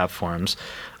Nintendo platforms.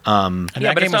 But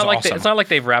it's not like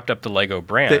they've wrapped up the Lego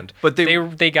brand. But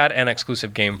they got an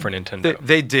exclusive game for Nintendo.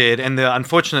 They did, and the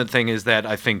unfortunate thing is that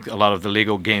I think a lot of the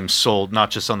Lego games sold not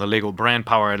just on the Lego brand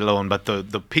power alone, but the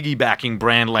piggybacking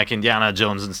brand like Indiana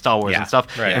Jones and Star Wars and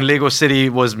stuff. Right. And Lego City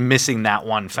was missing that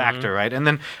one factor, right? And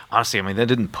then honestly, I mean, they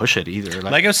didn't push it either.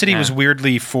 Lego City was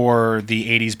weirdly for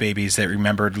the '80s babies that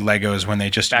remembered Legos when they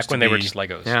just they were just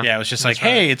Legos. Yeah, it was just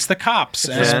hey, it's the cops.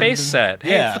 It's the space set.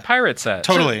 Hey, it's the pirate set.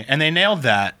 Totally, and they nailed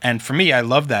that. And for me, I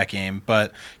love that game,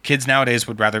 but kids nowadays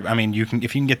would rather. I mean, if you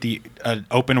can get the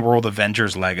open world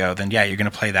Avengers Lego, then you're going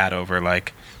to play that over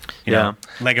you know,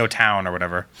 Lego Town or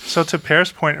whatever. So to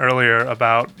Pear's point earlier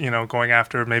about going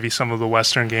after maybe some of the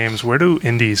Western games, where do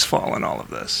indies fall in all of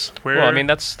this? Well, I mean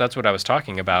that's what I was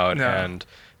talking about, and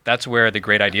that's where the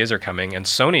great ideas are coming, and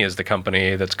Sony is the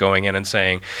company that's going in and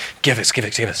saying, "Give us."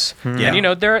 Yeah.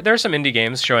 And there are some indie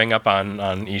games showing up on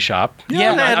eShop.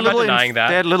 Yeah, I'm not denying that.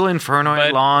 They had Little Inferno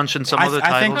at launch and some other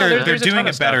titles. I think they're There's a doing ton a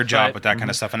of better stuff, job with that kind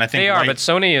of stuff, and I think they are. But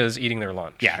Sony is eating their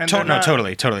lunch. Yeah,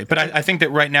 totally. But I think that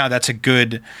right now that's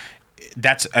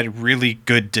a really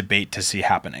good debate to see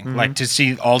happening. Like to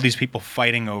see all these people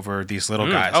fighting over these little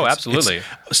guys. Oh, absolutely.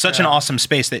 It's such an awesome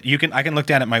space that I can look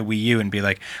down at my Wii U and be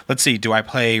like, let's see, do I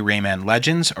play Rayman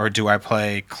Legends or do I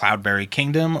play Cloudberry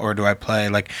Kingdom or do I play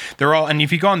they're all, and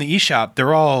if you go on the eShop,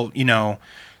 they're all,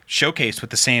 showcased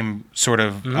with the same sort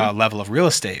of level of real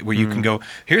estate where you can go,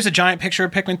 here's a giant picture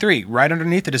of Pikmin 3. Right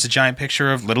underneath it is a giant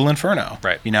picture of Little Inferno.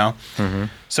 Right.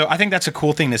 So I think that's a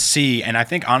cool thing to see. And I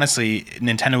think, honestly,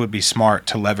 Nintendo would be smart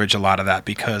to leverage a lot of that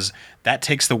because that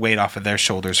takes the weight off of their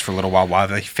shoulders for a little while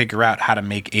they figure out how to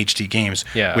make HD games,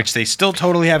 Yeah. which they still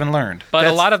totally haven't learned. But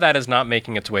a lot of that is not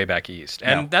making its way back east,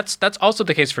 and No. that's also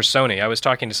the case for Sony. I was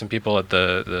talking to some people at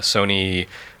the Sony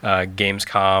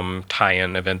Gamescom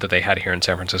tie-in event that they had here in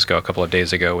San Francisco a couple of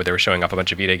days ago, where they were showing off a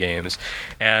bunch of Vita games,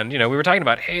 and we were talking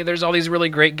about, hey, there's all these really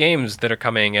great games that are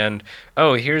coming, and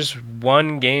oh, here's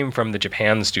one game from the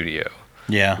Japan studio.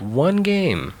 Yeah. One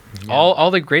game. Yeah.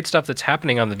 All the great stuff that's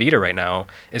happening on the Vita right now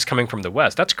is coming from the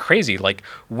West. That's crazy. Like,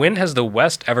 when has the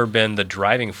West ever been the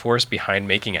driving force behind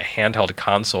making a handheld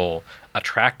console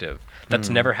attractive? That's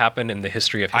never happened in the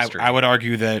history of history. I would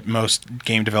argue that most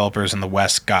game developers in the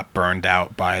West got burned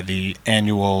out by the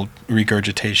annual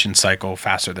regurgitation cycle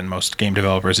faster than most game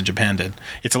developers in Japan did.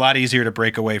 It's a lot easier to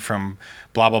break away from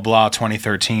blah, blah, blah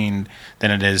 2013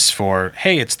 than it is for,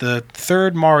 hey, it's the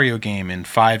third Mario game in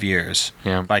 5 years.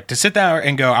 Yeah. Like, to sit there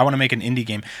and go, I want to make an indie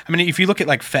game. I mean, if you look at,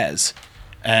 like, Fez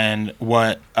and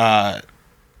what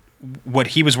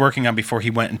he was working on before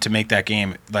he went to make that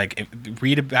game, like,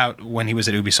 read about when he was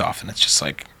at Ubisoft, and it's just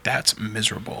like, that's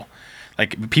miserable.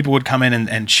 Like, people would come in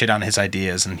and shit on his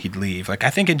ideas, and he'd leave. Like,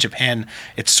 I think in Japan,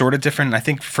 it's sort of different. I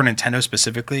think for Nintendo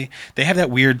specifically, they have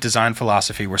that weird design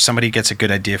philosophy where somebody gets a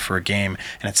good idea for a game,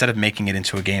 and instead of making it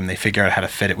into a game, they figure out how to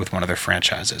fit it with one of their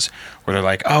franchises. Where they're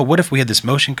like, oh, what if we had this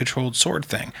motion-controlled sword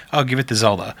thing? Oh, give it to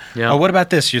Zelda. Yeah. Oh, what about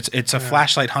this? It's a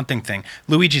flashlight hunting thing.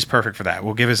 Luigi's perfect for that.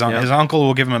 We'll give his uncle,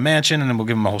 we'll give him a mansion, and then we'll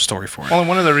give him a whole story for it. Well, and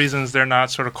one of the reasons they're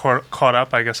not sort of caught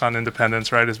up, I guess, on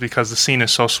independence, right, is because the scene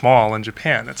is so small in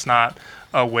Japan. It's not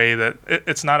a way that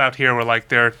it's not out here where, like,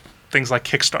 there are things like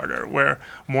Kickstarter where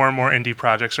more and more indie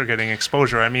projects are getting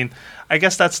exposure. I mean, I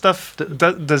guess that stuff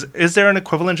is there an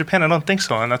equivalent in Japan? I don't think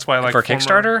so, and that's why, like, for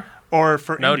Kickstarter or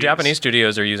for no indies. Japanese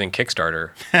studios are using Kickstarter.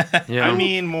 Yeah. I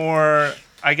mean more.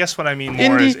 I guess what I mean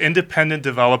more is independent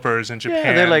developers in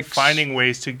Japan they're like finding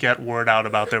ways to get word out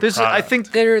about their This is- product. I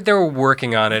think They're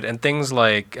working on it, and things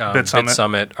like Bit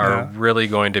Summit are really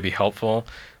going to be helpful.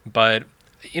 But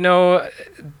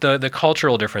the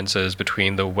cultural differences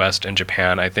between the West and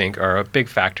Japan, I think, are a big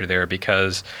factor there,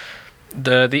 because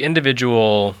the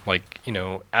individual, like,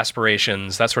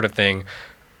 aspirations, that sort of thing,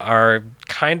 are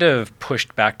kind of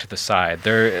pushed back to the side.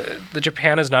 The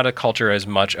Japan is not a culture as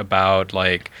much about,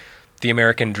 like, the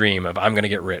American dream of I'm going to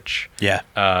get rich. Yeah.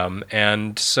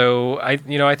 And so I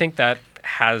think that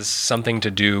has something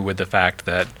to do with the fact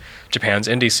that Japan's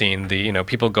indie scene, the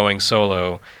people going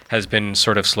solo, has been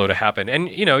sort of slow to happen. And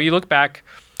you look back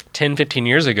 10, 15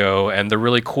 years ago, and the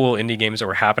really cool indie games that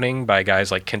were happening by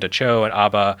guys like Kenta Cho and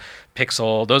Aba,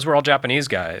 Pixel, those were all Japanese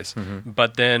guys. Mm-hmm.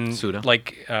 But then Suda.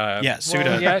 like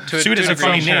Suda. to Suda's a a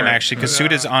funny degree, name, sure. actually, because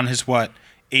Suda's on his,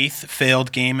 8th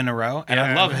failed game in a row, and I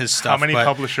Yeah. love his stuff. How many but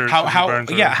publishers How, have you how burned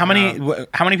through? yeah? How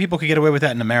many people could get away with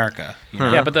that in America? You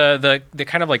know? Yeah, but the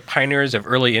kind of like pioneers of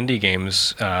early indie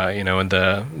games, in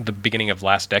the beginning of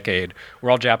last decade,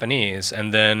 were all Japanese,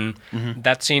 and then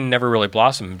that scene never really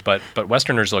blossomed. But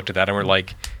Westerners looked at that and were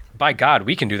like, by God,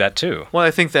 we can do that too. Well,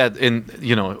 I think that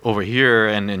over here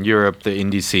and in Europe, the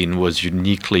indie scene was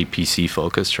uniquely PC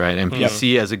focused, right? And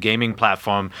PC as a gaming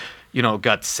platform,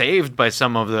 got saved by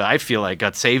some of the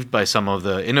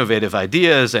innovative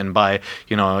ideas, and by,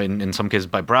 in some cases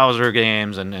by browser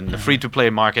games and the free-to-play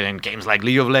market and games like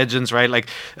League of Legends, right? Like,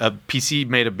 PC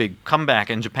made a big comeback.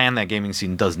 In Japan, that gaming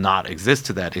scene does not exist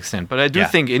to that extent. But I do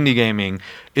think indie gaming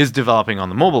is developing on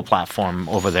the mobile platform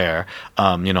over there,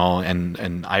 and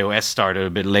iOS started a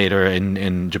bit later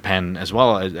in Japan as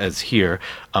well as here.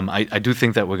 I do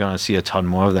think that we're going to see a ton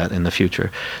more of that in the future.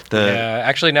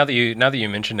 Actually, now that you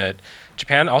mention it,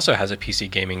 Japan also has a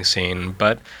PC gaming scene,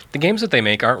 but the games that they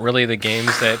make aren't really the games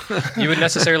that you would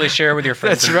necessarily share with your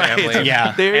friends and family.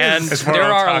 Yeah.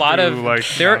 There are a lot of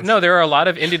no. there are a lot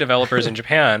of indie developers in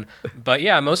Japan, but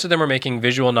most of them are making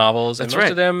visual novels, and most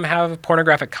of them have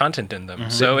pornographic content in them.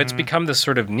 So it's become this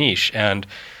sort of niche, and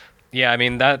I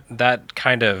mean that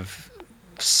kind of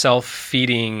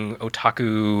self-feeding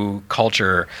otaku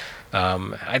culture.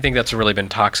 I think that's really been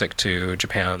toxic to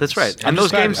Japan. That's right. I'm And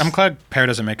those games. I'm glad Pear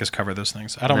doesn't make us cover those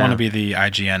things. I don't want to be the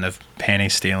IGN of panty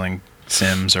stealing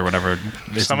Sims or whatever.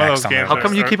 Is Some of next those on games their How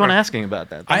come you Or- keep on or- asking about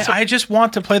that? I just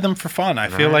want to play them for fun. I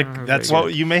feel like that's Well,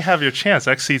 you may have your chance.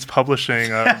 Xseed's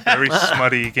publishing a very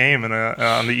smutty game on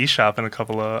the eShop in a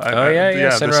couple of.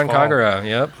 Senran this fall. Kagura.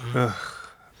 Yep.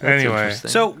 Anyway, interesting.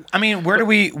 So, I mean, where do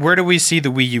we see the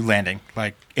Wii U landing?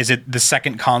 Like, is it the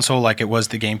second console like it was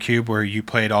the GameCube, where you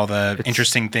played all the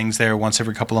interesting things there once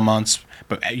every couple of months,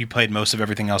 but you played most of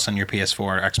everything else on your PS4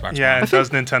 or Xbox? yeah, One? and does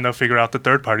Nintendo figure out the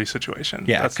third-party situation?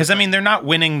 Yeah, That's the because I thing. mean, they're not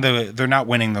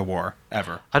winning the war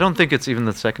ever. I don't think it's even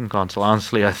the second console.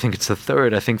 Honestly, I think it's the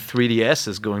third. I think 3DS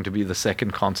is going to be the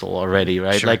second console already,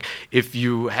 right? Sure. Like if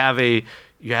you have a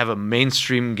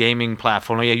mainstream gaming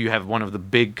platform, yeah, you have one of the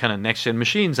big kind of next gen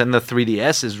machines, and the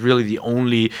 3DS is really the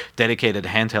only dedicated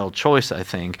handheld choice, I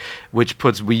think, which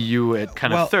puts Wii U at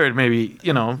kind Well, of third, maybe,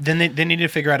 you know. Then they need to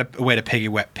figure out a way to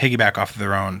piggyback off of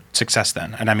their own success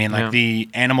then. And I mean, like Yeah. the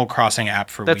Animal Crossing app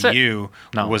for That's Wii it. U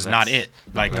No, was not that's- it.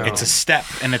 Like it's a step,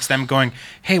 and it's them going,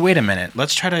 hey, wait a minute,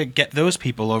 let's try to get those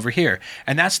people over here.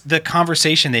 And that's the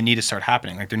conversation they need to start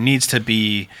happening. Like there needs to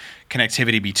be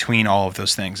connectivity between all of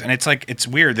those things. And it's like, it's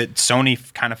weird that Sony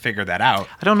kind of figured that out.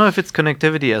 I don't know if it's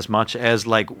connectivity as much as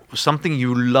like something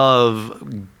you love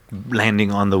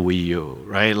landing on the Wii U,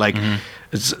 right? Like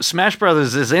Smash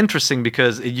Brothers is interesting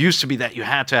because it used to be that you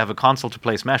had to have a console to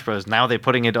play Smash Brothers. Now they're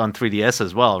putting it on 3DS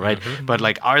as well, right? But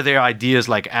like, are there ideas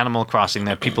like Animal Crossing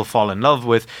that people fall in love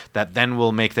with that then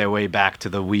will make their way back to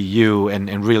the Wii U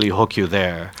and really hook you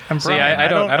there? And See, Brian, I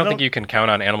don't think you can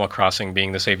count on Animal Crossing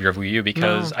being the savior of Wii U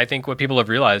because I think what people have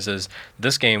realized is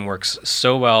this game works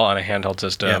so well on a handheld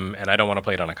system, and I don't want to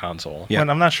play it on a console. Yeah.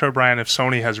 And I'm not sure, Brian, if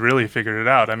Sony has really figured it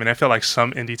out. I mean, I feel like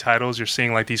some indie titles you're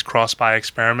seeing like these cross-buy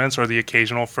experiments or the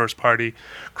occasional first-party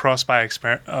cross-buy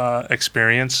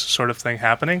experience sort of thing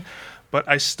happening, but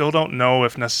I still don't know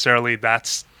if necessarily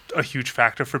that's a huge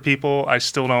factor for people. I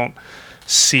still don't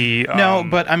see. No,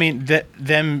 but I mean,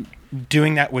 them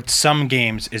doing that with some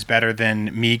games is better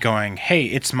than me going, hey,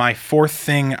 it's my fourth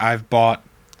thing I've bought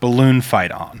Balloon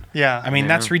Fight on. Yeah. I mean,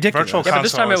 that's ridiculous. Virtual Yeah, but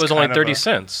this console time it is was only kind of 30 a-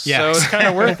 cents, Yeah. so it's kind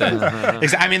of worth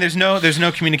it. I mean, there's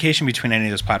no communication between any of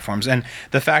those platforms, and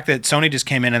the fact that Sony just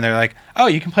came in and they're like, "Oh,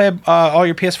 you can play all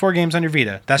your PS4 games on your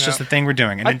Vita. That's just Yeah. the thing we're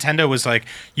doing." And Nintendo was like,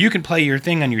 "You can play your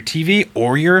thing on your TV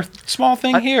or your small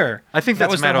thing here." I think that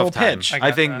that's was a their matter whole of time. pitch. I I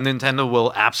get think that. Nintendo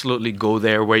will absolutely go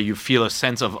there where you feel a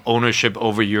sense of ownership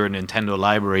over your Nintendo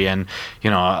library. And, you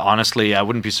know, honestly, I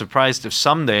wouldn't be surprised if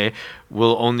someday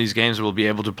we'll own these games, we'll be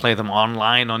able to play them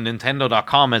online on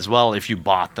Nintendo.com as well if you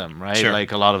bought them, right? Sure.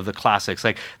 Like a lot of the classics.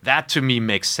 Like that to me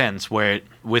makes sense where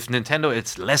with Nintendo,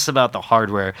 it's less about the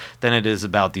hardware than it is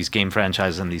about these game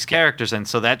franchises and these characters. And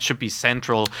so that should be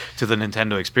central to the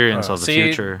Nintendo experience of the See,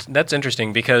 future. that's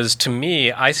interesting because to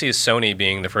me, I see Sony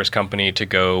being the first company to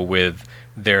go with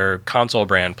their console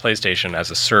brand PlayStation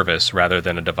as a service rather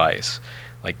than a device.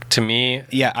 Like to me,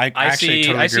 Yeah, I actually see.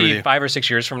 totally I agree with see you. 5 or 6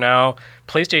 years from now,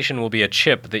 PlayStation will be a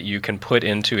chip that you can put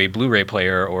into a Blu-ray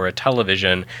player or a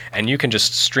television, and you can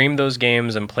just stream those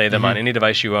games and play them on any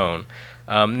device you own.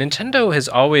 Nintendo has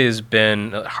always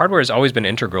been hardware has always been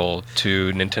integral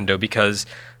to Nintendo because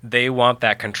they want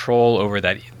that control over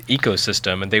that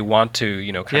ecosystem, and they want to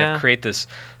kind Yeah. of create this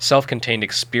self-contained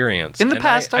experience. In the And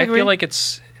past, I agree. feel like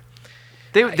it's.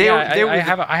 They I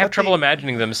have trouble they-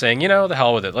 imagining them saying, the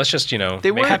hell with it. Let's just, They make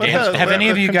were- a Have- game. have- have any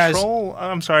of you guys-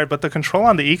 I'm sorry, but the control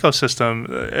on the ecosystem,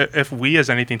 if Wii has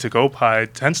anything to go by,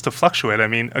 tends to fluctuate. I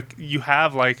mean, you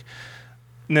have like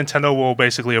Nintendo will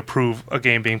basically approve a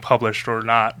game being published or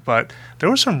not, but there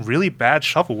was some really bad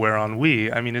shovelware on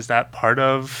Wii. I mean, is that part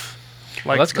of like?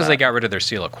 Well, that's because they got rid of their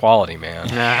seal of quality, man.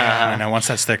 I know. Once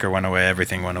that sticker went away,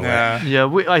 everything went away. Yeah.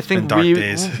 Yeah, I think dark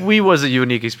days. Wii was a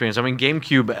unique experience. I mean,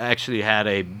 GameCube actually had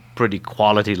a pretty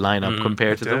quality lineup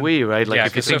compared to the did. Wii, right? Like Yeah, if you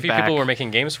because so think few back, people were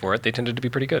making games for it, they tended to be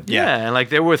pretty good. yeah, and like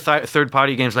there were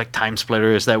third-party games like Time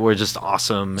Splitters that were just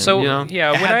awesome. And, So you know,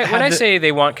 yeah, Had when I the- say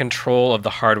they want control of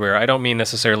the hardware, I don't mean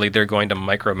necessarily they're going to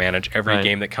micromanage every Right.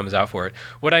 game that comes out for it.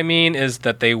 What I mean is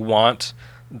that they want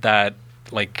that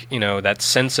that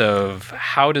sense of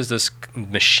how does this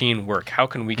machine work? How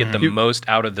can we get the most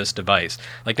out of this device?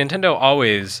 Like Nintendo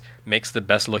always makes the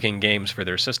best looking games for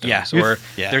their systems, Yeah. or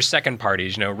Yeah. their second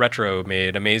parties. Retro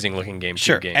made amazing looking GameCube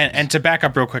Sure. games. And to back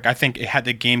up real quick, I think had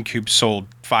the GameCube sold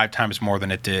 5 times more than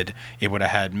it did, it would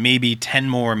have had maybe 10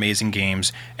 more amazing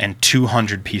games and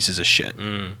 200 pieces of shit.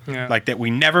 Yeah. Like that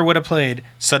we never would have played,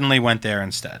 suddenly went there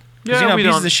instead. Because, Yeah, we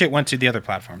pieces don't- of shit went to the other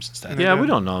platforms instead. yeah, we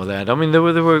don't know that. I mean, there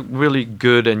were really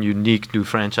good and unique new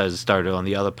franchises started on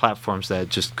the other platforms that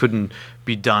just couldn't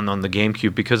be done on the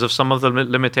GameCube because of some of the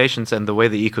limitations and the way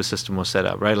the ecosystem was set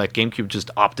up, right? Like GameCube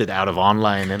just opted out of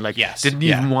online and didn't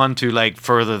even want to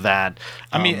further that.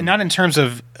 I mean, not in terms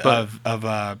of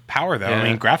power though. I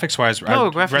mean, graphics wise,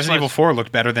 Resident Evil 4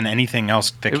 looked better than anything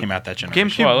else that came out that generation.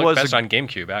 GameCube was best on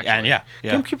GameCube actually. Yeah.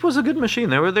 GameCube was a good machine.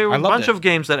 There were a bunch of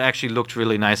games that actually looked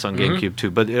really nice on GameCube too,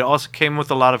 but it also came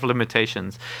with a lot of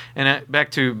limitations. And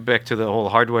back to the whole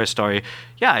hardware story.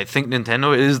 Yeah, I think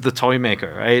Nintendo is the toy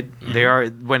maker, right? They are,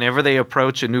 whenever they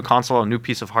approach a new console or a new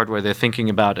piece of hardware, they're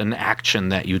thinking about an action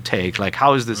that you take. Like,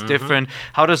 how is this different?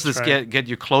 How does this get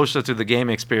you closer to the game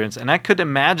experience? And I could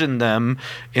imagine them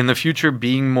in the future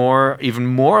being even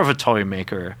more of a toy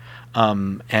maker.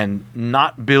 And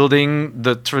not building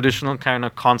the traditional kind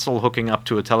of console hooking up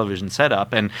to a television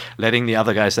setup and letting the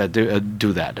other guys that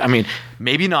do that. I mean,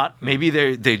 maybe not. Maybe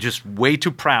they're just way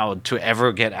too proud to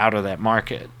ever get out of that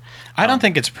market. I don't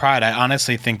think it's pride. I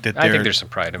honestly think that I think there's some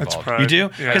pride involved. You do?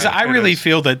 Because I really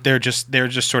feel that they're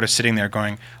just sort of sitting there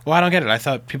going, well, I don't get it. I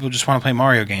thought people just want to play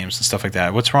Mario games and stuff like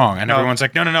that. What's wrong? And everyone's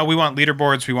like, no, we want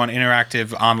leaderboards. We want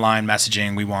interactive online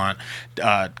messaging. We want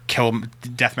kill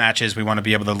death matches. We want to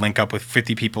be able to link up with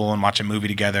 50 people and watch a movie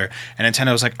together. And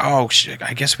Nintendo's like, oh,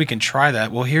 I guess we can try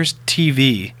that. Well, here's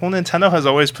TV. Well, Nintendo has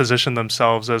always positioned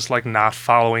themselves as not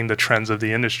following the trends of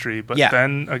the industry. But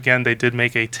then again, they did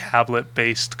make a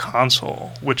tablet-based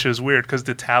console, which is weird because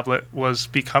the tablet was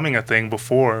becoming a thing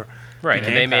before. Right,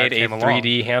 and they made a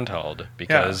 3D handheld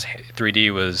because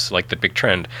 3D was the big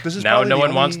trend. Now no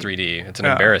one wants 3D. It's an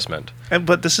embarrassment.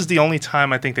 But this is the only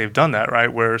time I think they've done that,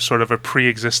 right? Where sort of a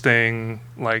pre-existing,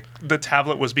 the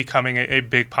tablet was becoming a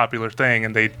big popular thing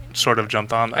and they sort of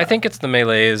jumped on that. I think it's the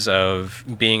melees of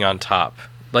being on top.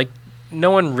 No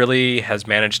one really has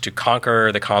managed to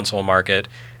conquer the console market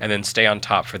and then stay on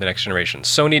top for the next generation.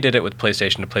 Sony did it with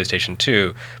PlayStation to PlayStation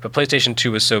 2, but PlayStation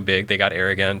 2 was so big, they got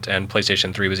arrogant, and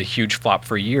PlayStation 3 was a huge flop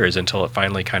for years until it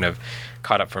finally kind of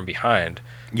caught up from behind.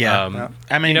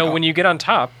 I mean, when you get on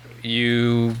top,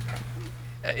 it's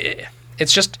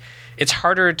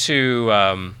harder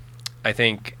to, I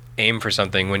think, aim for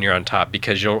something when you're on top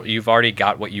because you've already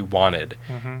got what you wanted,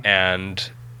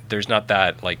 and there's not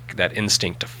that that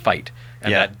instinct to fight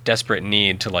and that desperate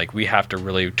need to we have to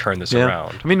really turn this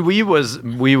around. I mean, Wii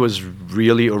was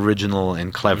really original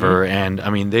and clever, and I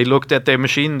mean, they looked at their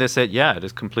machine, they said, yeah, it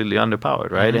is completely underpowered,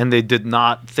 right? And they did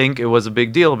not think it was a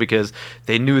big deal because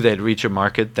they knew they'd reach a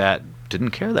market that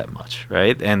didn't care that much,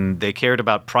 right? And they cared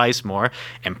about price more,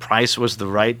 and price was the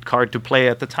right card to play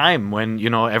at the time when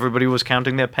everybody was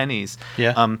counting their pennies.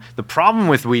 The problem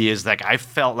with Wii is I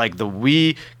felt like the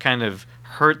Wii kind of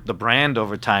hurt the brand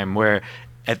over time, where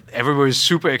everybody was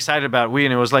super excited about Wii,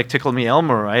 and it was like Tickle Me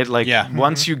Elmo, right?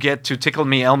 Once you get to Tickle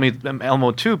Me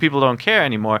Elmo 2, people don't care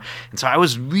anymore. And so I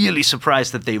was really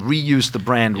surprised that they reused the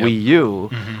brand Wii U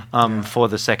for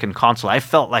the second console. I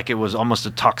felt like it was almost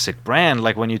a toxic brand.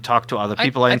 When you talk to other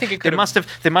people, I think they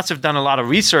must have done a lot of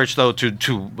research though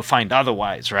to find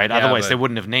otherwise, right? Otherwise, they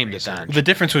wouldn't have named it that. The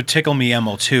difference with Tickle Me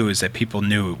Elmo 2 is that people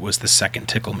knew it was the second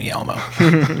Tickle Me Elmo.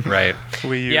 Right.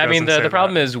 Wii U I mean, the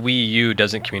problem that. is Wii U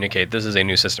doesn't communicate. This is a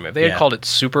new system. If they had called it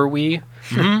Super Wii,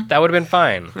 that would have been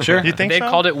fine. Sure. You think they so?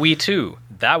 called it Wii 2.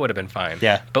 That would have been fine.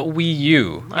 Yeah. But Wii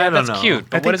U, that's cute.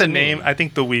 But I what think does the it name, mean? I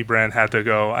think the Wii brand had to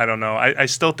go. I don't know. I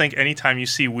still think anytime you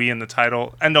see Wii in the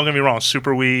title, and don't get me wrong,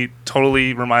 Super Wii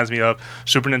totally reminds me of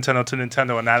Super Nintendo to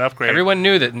Nintendo and that upgrade. Everyone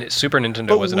knew that Super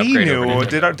Nintendo was an we upgrade knew. over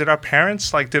Nintendo. Did our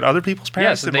parents, did other people's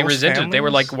parents? Yes, they resented it. They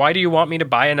were like, why do you want me to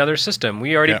buy another system?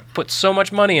 We already put so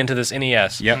much money into this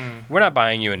NES. Yep. We're not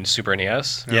buying you in Super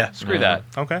NES. Yeah. Screw that.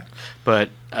 Okay. But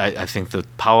I think the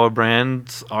power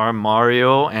brands are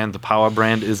Mario, and the power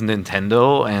brand is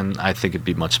Nintendo, and I think it'd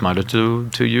be much smarter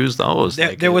to use those.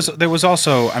 There was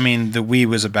also, I mean, the Wii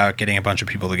was about getting a bunch of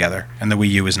people together, and the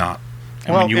Wii U is not.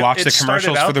 And when you watch the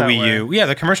commercials for the Wii U,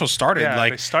 the commercials started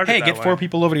hey, get 4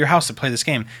 people over to your house to play this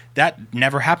game. That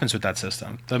never happens with that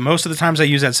system. Most of the times I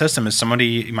use that system is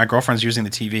my girlfriend's using the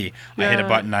TV. I hit a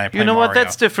button, I play Mario. What?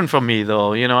 That's different from me,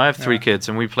 though. I have 3 kids,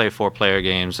 and we play 4-player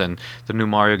games, and the new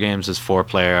Mario games is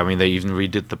 4-player. I mean, they even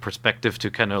redid the perspective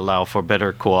to kind of allow for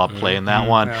better co-op play in that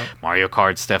one. Yeah. Mario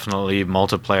Kart's definitely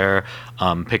multiplayer.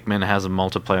 Pikmin has a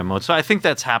multiplayer mode. So I think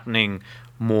that's happening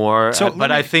more,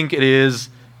 but I think it is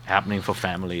happening for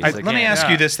families. Let me ask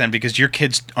you this then, because your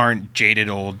kids aren't jaded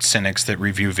old cynics that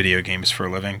review video games for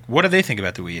a living. What do they think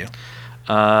about the Wii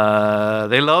U?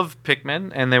 They love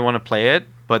Pikmin and they want to play it,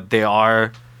 but they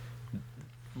are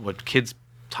what kids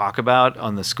talk about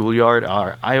on the schoolyard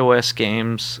are iOS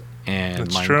games and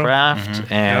That's true.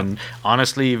 Minecraft. And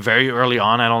honestly, very early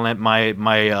on, I don't let my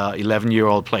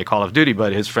 11-year-old play Call of Duty,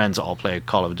 but his friends all play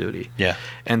Call of Duty. Yeah.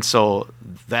 And so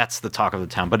that's the talk of the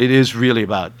town. But it is really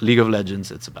about League of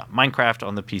Legends. It's about Minecraft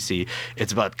on the PC.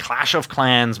 It's about Clash of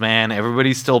Clans, man.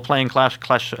 Everybody's still playing Clash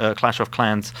of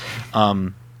Clans.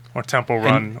 Or Temple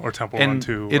Run, or Temple Run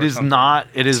 2. It or is something. not.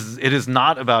 It is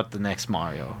not about the next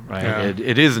Mario, right? Yeah.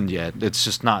 It isn't yet. It's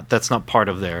just not. That's not part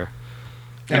of their.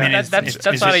 I mean, that's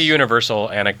not a universal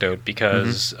anecdote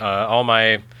because all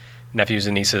my nephews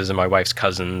and nieces and my wife's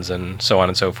cousins and so on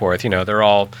and so forth, they're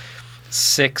all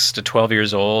 6 to 12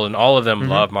 years old, and all of them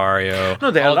love Mario.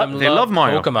 No, they all of love- them they love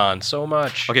Mario. Pokemon so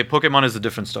much. Okay, Pokemon is a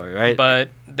different story, right?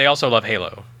 But they also love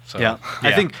Halo. So. Yeah.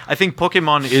 I think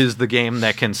Pokemon is the game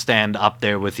that can stand up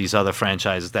there with these other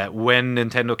franchises. That when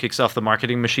Nintendo kicks off the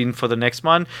marketing machine for the next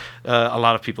one, a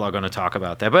lot of people are going to talk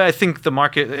about that. But I think the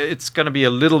market it's going to be a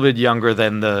little bit younger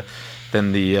than the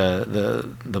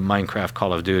Minecraft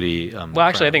Call of Duty. Well,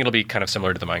 actually, I think it'll be kind of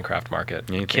similar to the Minecraft market.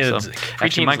 Yeah, you think Kids, so?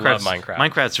 Actually, love Minecraft.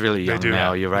 Minecraft's really young do,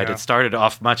 now. yeah. You're right. Yeah. It started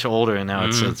off much older, and now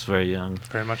it's very young.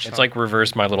 Very much It's so. like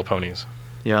reverse My Little Ponies.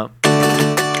 Yeah.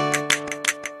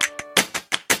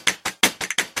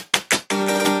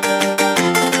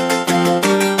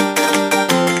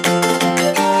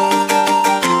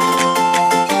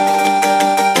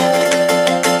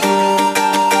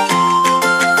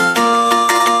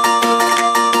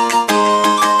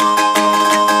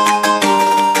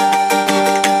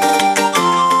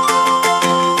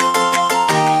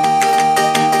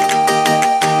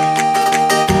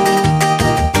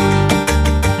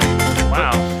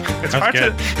 Wow. It's hard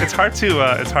good. to. It's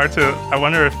hard to. I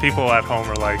wonder if people at home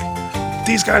are like,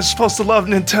 these guys are supposed to love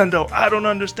Nintendo. I don't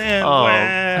understand. Oh,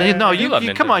 Well, no, We love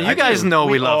you come on, Nintendo. you guys know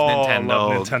we love all Nintendo.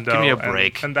 love Nintendo. Give me a and-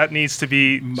 break. And that needs to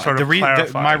be sort The of my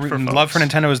clarified for love for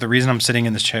folks. Nintendo is the reason I'm sitting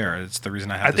in this chair. It's the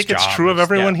reason I have I this think it's job. true of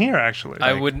everyone Yeah. here, actually.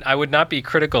 I would not be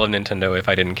critical of Nintendo if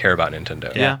I didn't care about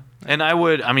Nintendo. Yeah. And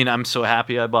I'm so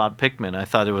happy I bought Pikmin. I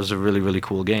thought it was a really, really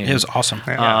cool game. It was awesome.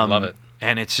 Yeah, I love it.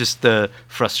 And it's just the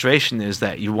frustration is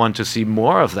that you want to see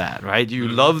more of that, right? You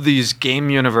love these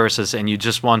game universes and you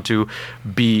just want to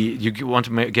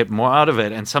get more out of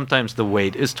it. And sometimes the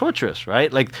wait is torturous,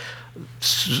 right? Like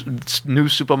new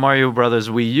Super Mario Brothers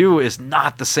Wii U is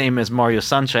not the same as Mario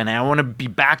Sunshine. And I want to be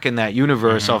back in that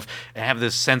universe of have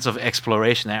this sense of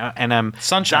exploration. And I'm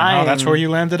Sunshine. dying. Oh, that's where you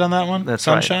landed on that one? That's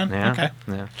Sunshine? Right. Yeah. Okay.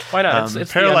 Yeah. Why not?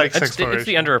 It's Parallax it's the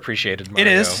exploration. underappreciated Mario. It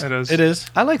is. It is. It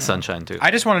is. I like Sunshine too. I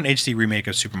just want an HD remake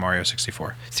of Super Mario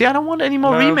 64. See, I don't want any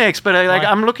more No. remakes, but Why?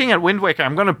 I'm looking at Wind Waker.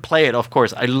 I'm going to play it, of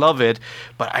course. I love it,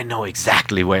 but I know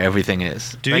exactly where everything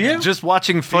is. Do you? Just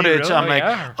watching footage, really? I'm Oh, like,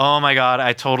 yeah. oh my god,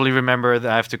 I totally remember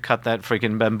that I have to cut that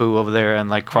freaking bamboo over there and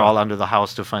like crawl under the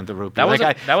house to find the rupee. That wasn't,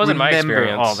 I that wasn't my remember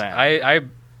experience. All that. I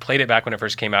played it back when it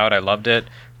first came out. I loved it.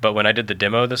 But when I did the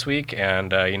demo this week,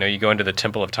 and you go into the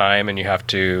Temple of Time, and you have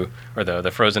to, or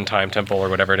the Frozen Time Temple, or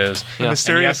whatever it is. Yeah.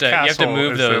 Mysterious and you have to Castle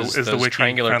move is those, the those wiki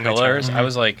triangular friendly term. pillars. I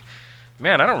was like,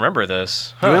 man, I don't remember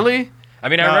this. Huh. Really? I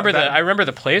mean, No, I remember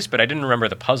the place, but I didn't remember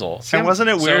the puzzle. And wasn't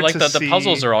it So weird like to the see?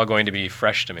 puzzles are all going to be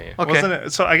fresh to me. Okay. Wasn't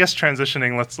it? So I guess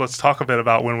transitioning. Let's talk a bit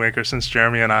about Wind Waker since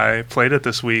Jeremy and I played it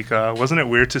this week. Wasn't it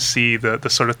weird to see the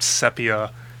sort of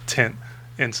sepia tint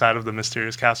inside of the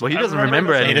Mysterious Castle? Well, he I doesn't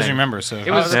remember this. anything. He doesn't remember, so.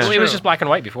 It was that's it true. was just black and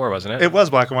white before, wasn't it? It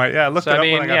was black and white. Yeah, I looked So it I up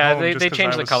mean, when I got yeah, home. they just 'cause I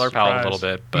changed the was color palette a surprised.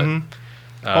 little bit,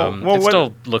 but Well, it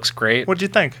still looks great. What'd you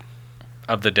think?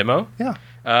 Of the demo? Yeah.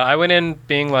 I went in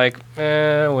being like,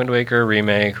 Wind Waker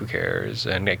remake, who cares?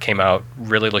 And it came out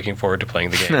really looking forward to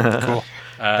playing the game. Cool.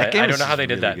 That game I don't is know how they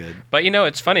did really that. good. But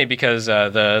it's funny because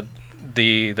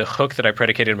the hook that I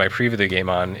predicated my preview of the game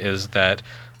on is that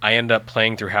I end up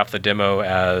playing through half the demo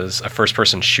as a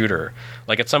first-person shooter.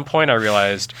 Like at some point I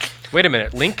realized, wait a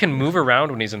minute, Link can move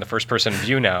around when he's in the first-person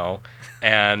view now.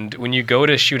 And when you go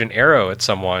to shoot an arrow at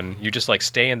someone, you just like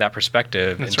stay in that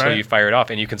perspective until right. you fire it off,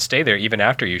 and you can stay there even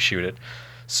after you shoot it.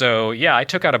 So yeah, I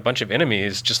took out a bunch of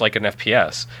enemies just like an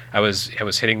FPS. I was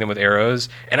hitting them with arrows,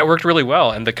 and it worked really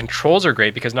well. And the controls are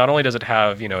great because not only does it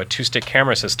have a 2-stick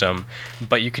camera system,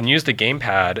 but you can use the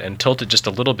gamepad and tilt it just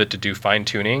a little bit to do fine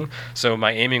tuning. So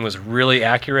my aiming was really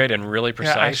accurate and really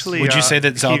precise. actually, Would you say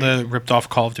that he- Zelda ripped off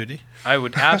Call of Duty? I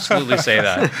would absolutely say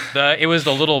that. It was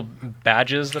the little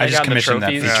badges that I, I just got in the commissioned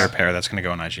that trophies. feature pair. That's going to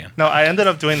go on IGN. No, I ended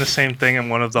up doing the same thing in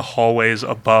one of the hallways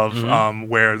above,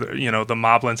 where the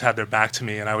moblins had their back to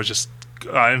me, and I was just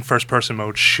in first-person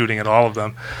mode, shooting at all of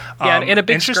them. Yeah, and in a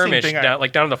big interesting skirmish, thing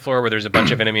down on the floor where there's a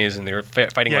bunch of enemies and they're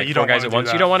fighting Yeah, like you four don't guys wanna at do once.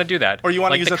 that. You don't want to do that. Or you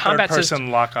wanna like use the a combat third-person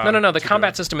system. lock-on No. The to do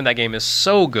combat it. system in that game is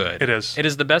so good. It is. It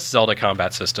is the best Zelda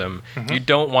combat system. You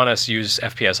don't want to use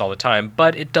FPS all the time,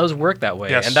 but it does work that way.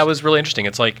 Yes. And that was really interesting.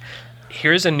 It's like,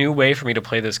 here's a new way for me to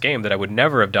play this game that I would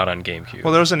never have done on GameCube.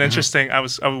 Well, there was an interesting.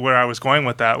 Where I was going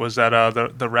with that was that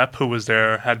the rep who was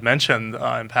there had mentioned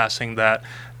in passing that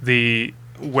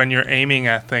when you're aiming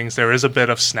at things, there is a bit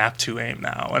of snap to aim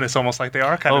now, and it's almost like they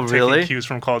are kind of taking really? cues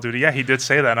from Call of Duty. Yeah, he did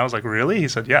say that, and I was like, really? He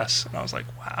said yes, and I was like,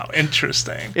 wow,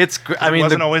 interesting. It's I It mean,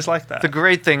 wasn't always like that. the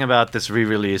great thing about this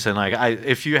re-release, and like,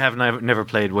 if you have never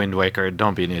played Wind Waker,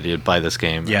 don't be an idiot. Buy this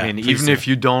game. Yeah, I mean, please even do. if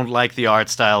you don't like the art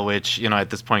style, which at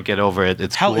this point, get over it.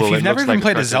 It's Hell, cool. if It you've never looks even like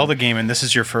played a cartoon. Zelda game and this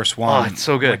is your first one, it's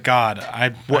so good. My God,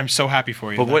 I'm so happy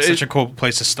for you. But That's what such is- a cool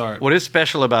place to start. What is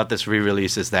special about this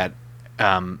re-release is that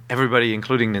everybody,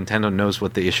 including Nintendo, knows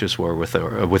what the issues were with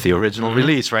the original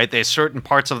release, right? There's certain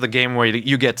parts of the game where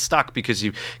you get stuck because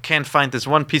you can't find this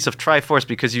one piece of Triforce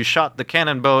because you shot the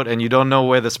cannon boat and you don't know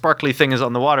where the sparkly thing is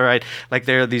on the water, right? Like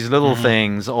there are these little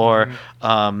things, or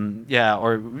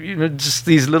just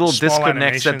these little Small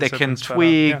disconnects that they animations have can been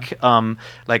sped up, tweak.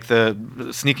 Like the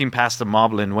sneaking past the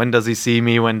moblin. When does he see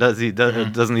me? When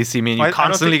doesn't he see me? And you Well, I don't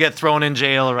constantly think- get thrown in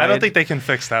jail, right? I don't think they can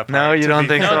fix that. No, part, you to don't be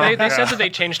think fair. so? No, they said that they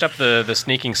changed up the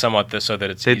sneaking somewhat so that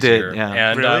it's They did, easier.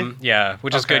 yeah. And Really?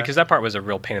 which is good Okay. because that part was a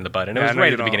real pain in the butt, and it Yeah, was I know right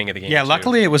you at the don't- beginning of the game. Yeah, too.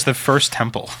 luckily it was the first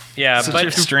temple. Yeah, Such but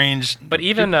a strange.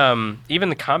 even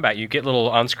the combat, you get little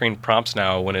on-screen prompts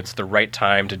now when it's the right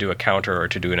time to do a counter or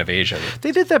to do an evasion.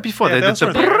 They did that before. Yeah, they did those the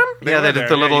were there. They yeah, were they there. did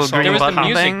the Yeah, little you saw green There was the button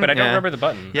music, thing. but I don't yeah. remember the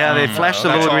button. Yeah, they flashed the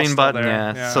that's little all green still button. there.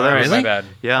 Yeah, Yeah. so there Oh, was my bad.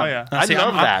 Yeah, Oh, yeah. I See,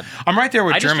 love that. I'm right there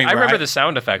with Jeremy. I where remember the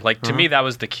sound effect. Like to me, that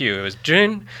was the cue. It was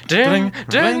ding, ding,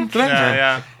 ding, ding.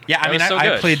 Yeah. Yeah, I That mean, was so I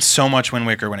good. played so much Wind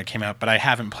Waker when it came out, but I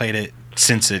haven't played it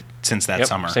since that Yep,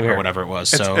 summer same or here. whatever it was.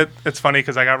 So It's funny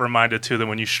because I got reminded too that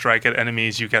when you strike at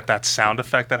enemies, you get that sound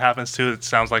effect that happens too. It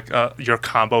sounds like your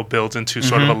combo builds into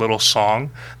sort of a little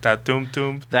song. That doom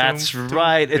doom. That's doom,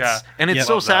 right. Doom. It's Yeah.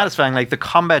 so Love that. satisfying. Like the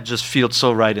combat just feels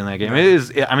so right in that game. It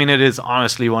is. I mean, it is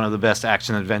honestly one of the best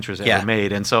action adventures ever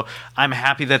made. And so I'm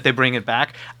happy that they bring it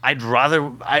back. I'd rather.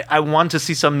 I want to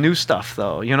see some new stuff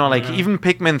though. Like even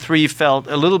Pikmin 3 felt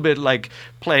a little bit like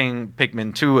playing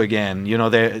Pikmin 2 again.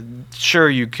 Sure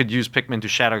you could use Pikmin to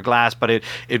shatter glass, but it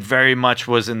very much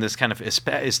was in this kind of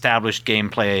established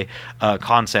gameplay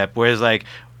concept. Whereas like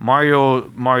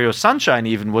Mario Sunshine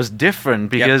even was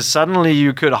different because suddenly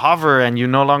you could hover and you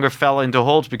no longer fell into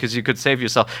holes because you could save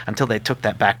yourself until they took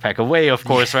that backpack away, of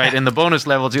course, right? In the bonus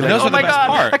levels, you're Those like, were oh the my best god,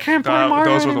 part. I can't play Mario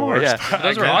those were the anymore. worst. Yeah.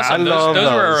 Those were Again, awesome. I love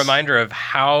Those were a those. reminder of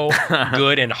how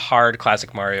good and hard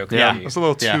classic Mario could Yeah. be. It's a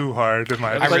little Yeah. too hard in my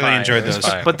I opinion. really fine. enjoyed It was those.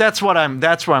 fine. But that's what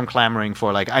I'm clamoring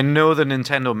for. Like I know the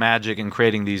Nintendo magic in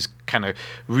creating these kind of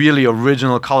really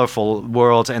original, colorful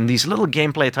worlds and these little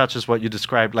gameplay touches. What you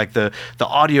described, like the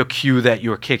audio cue that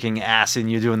you're kicking ass and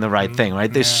you're doing the right thing,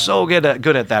 right? They're so good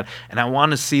at that, and I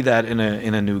want to see that in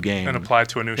a new game. And apply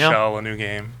to a new shell, a new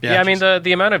game. Yeah, I mean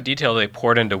the amount of detail they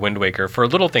poured into Wind Waker for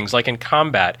little things like in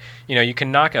combat, you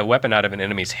can knock a weapon out of an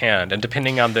enemy's hand, and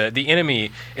depending on the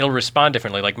enemy, it'll respond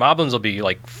differently. Like moblins will be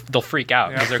like they'll freak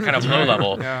out because they're kind of low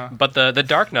level. Yeah. But the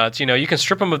Dark Nuts, you can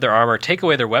strip them of their armor, take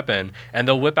away their weapon, and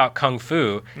they'll whip out kung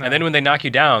fu. And then when they knock you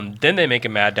down, then they make a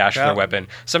mad dash for their weapon.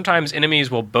 Sometimes enemies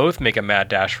will both make a mad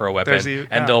dash for a weapon,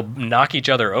 and they'll knock each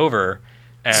other over.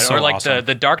 And, So or like awesome.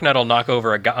 the Dark Nut will knock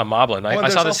over a moblin. I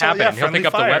saw this happen. and he'll pick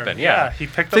up the weapon. Yeah. He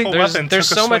picked up a weapon, There's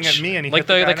took a so swing much at me, and he like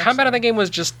hit the guy combat of next the game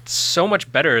was just so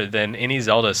much better than any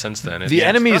Zelda since then. The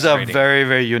enemies are frustrating. very,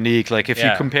 very unique. Like if you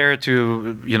Yeah. compare it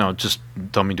to, just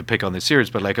don't mean to pick on this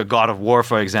series, but like a God of War,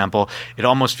 for example, it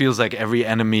almost feels like every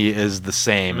enemy is the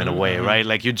same in a way, right?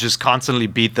 Like you just constantly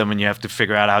beat them and you have to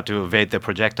figure out how to evade their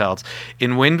projectiles.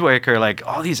 In Wind Waker, like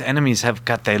all these enemies have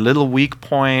got their little weak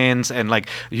points and like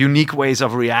unique ways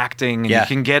of reacting.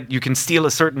 And you can steal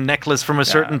a certain necklace from a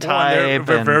certain type.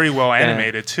 They're very well and-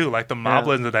 animated too. Like the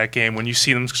moblins of that game, when you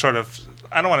see them sort of,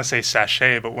 I don't want to say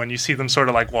sachet, but when you see them sort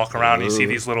of like walk around, you see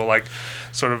these little like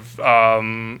sort of I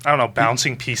don't know,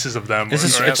 bouncing pieces of them. It's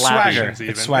or swagger. flappings even.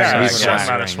 It's swagger. Yeah, It's it's a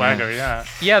matter of swaggering, swagger.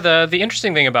 Yeah. Yeah, the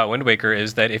interesting thing about Wind Waker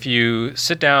is that if you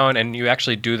sit down and you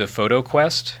actually do the photo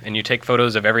quest and you take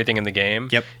photos of everything in the game,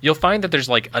 you'll find that there's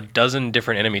like a dozen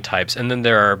different enemy types, and then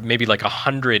there are maybe like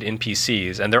 100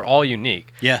 NPCs, and they're all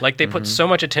unique. Yeah. Like they put so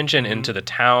much attention into the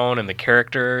town and the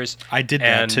characters. I did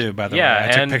that and- too, by the yeah, way.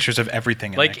 I took and pictures of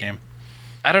everything in like, that game.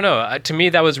 I don't know. To me,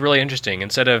 that was really interesting.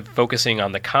 Instead of focusing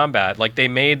on the combat, like they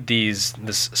made this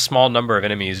small number of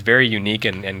enemies very unique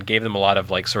and gave them a lot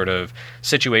of like sort of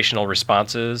situational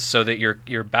responses, so that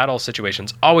your battle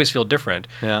situations always feel different.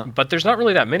 Yeah. But there's not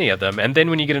really that many of them. And then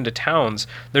when you get into towns,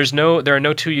 there are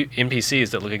no two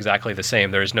NPCs that look exactly the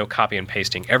same. There is no copy and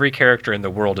pasting. Every character in the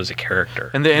world is a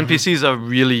character. And the NPCs are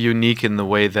really unique in the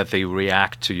way that they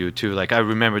react to you too. Like I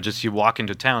remember, just you walk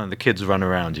into town and the kids run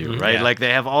around you, right? Yeah. Like they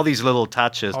have all these little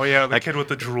touches. Oh yeah, the like, kid with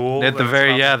the drool at the that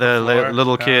very stops the floor.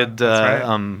 little Yeah, kid that's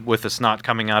right. with the snot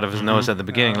coming out of his nose at the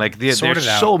beginning. Like they're Sorted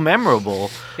out. so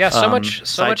memorable. Yeah, so side much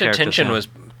characters, attention yeah. was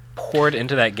poured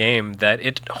into that game that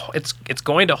it's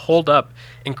going to hold up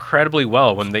incredibly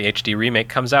well when the HD remake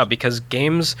comes out, because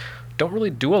games don't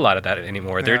really do a lot of that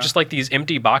anymore. They're Yeah. just like these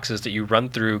empty boxes that you run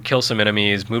through, kill some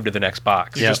enemies, move to the next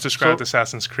box. You just described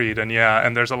Assassin's Creed, and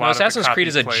there's a lot. No, of the Assassin's Creed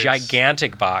is a copy-plays.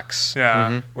 gigantic box.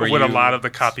 Yeah, Where with a you- lot of the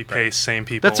copy paste, same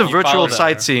people. That's a follow virtual that.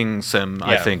 sightseeing sim,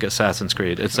 I Yeah. think, Assassin's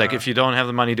Creed. It's like if you don't have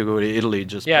the money to go to Italy,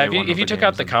 just Yeah, play one if of you the took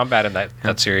out games the and- combat in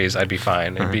that series, I'd be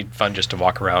fine. It'd be fun just to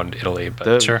walk around Italy. But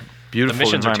The Sure. Beautiful The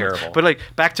missions are environment. terrible. But like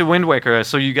back to Wind Waker,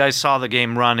 so you guys saw the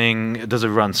game running. Does it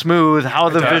run smooth? How are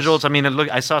the does. visuals? I mean,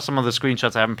 I saw some of the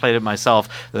screenshots. I haven't played it myself,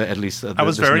 at least. I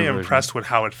was this very new version. impressed with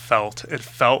how it felt. It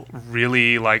felt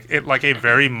really like a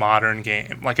very modern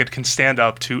game. Like it can stand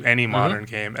up to any modern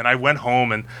game. And I went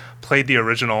home and played the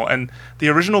original, and the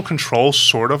original controls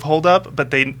sort of hold up,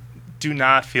 but they do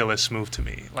not feel as smooth to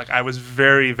me. Like I was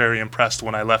very, very impressed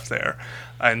when I left there,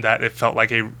 and that it felt like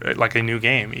a new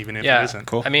game, even if it isn't.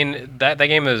 Cool. I mean, that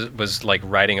game was like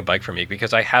riding a bike for me,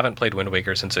 because I haven't played Wind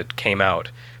Waker since it came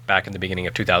out back in the beginning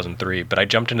of 2003. But I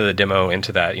jumped into the demo,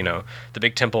 into that, the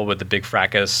big temple with the big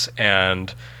fracas,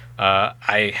 and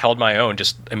I held my own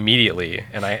just immediately.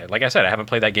 And like I said, I haven't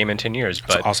played that game in 10 years,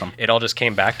 but awesome. it all just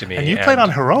came back to me. And you played on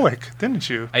Heroic, didn't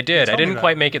you? I did. I Tell me didn't that.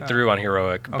 quite make it through on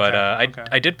Heroic, but Okay.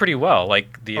 I did pretty well.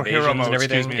 Like the Or evasions Hero mode, and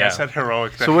everything. excuse me. Yeah. I said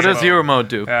Heroic. So what does Hero mode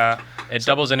do? Yeah, It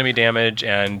doubles enemy damage,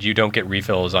 and you don't get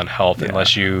refills on health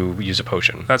unless you use a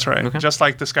potion. that's right. Just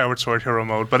like the Skyward Sword Hero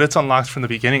mode, but it's unlocked from the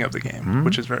beginning of the game,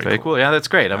 which is very, Very cool. Yeah, that's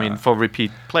great. I mean, for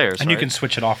repeat players. And you right? can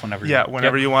switch it off whenever you Yeah, want.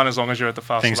 whenever you want, as long as you're at the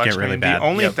file Things select get really screen. bad. The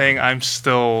only Yep. thing I'm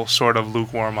still sort of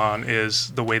lukewarm on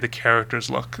is the way the characters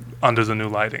look under the new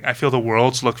lighting. I feel the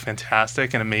worlds look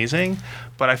fantastic and amazing,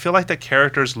 but I feel like the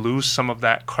characters lose some of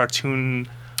that cartoon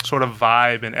sort of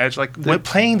vibe and edge. Like when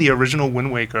playing the original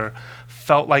Wind Waker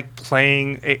felt like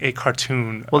playing a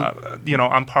cartoon,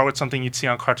 on par with something you'd see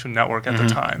on Cartoon Network at the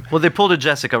time. Well, they pulled a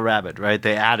Jessica Rabbit, right?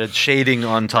 They added shading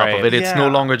on top of Right. it. It's no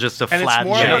longer just a and flat it's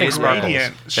more shade. like It sparkles.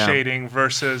 gradient Yeah. shading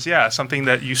versus something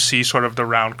that you see sort of the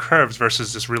round curves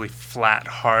versus this really flat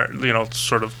hard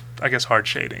sort of I guess hard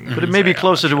shading. But it may be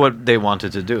closer to what they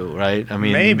wanted to do, right? I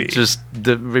mean, Maybe. just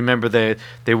remember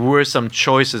there were some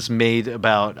choices made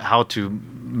about how to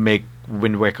make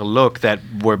Wind Waker look that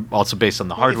were also based on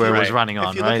the hardware it was running on,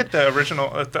 If you right? look at the original,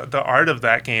 the art of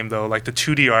that game, though, like the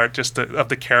 2D art, just of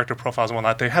the character profiles and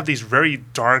whatnot, they have these very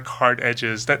dark, hard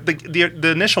edges that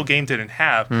the initial game didn't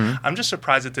have. Mm-hmm. I'm just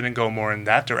surprised it didn't go more in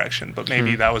that direction, but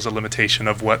maybe that was a limitation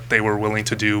of what they were willing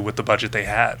to do with the budget they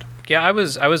had. Yeah, I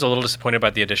was a little disappointed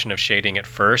by the addition of shading at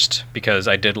first, because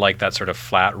I did like that sort of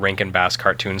flat Rankin Bass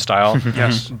cartoon style.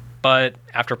 Yes. But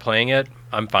after playing it,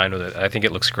 I'm fine with it. I think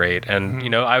it looks great. And,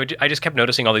 I just kept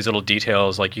noticing all these little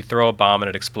details, like you throw a bomb and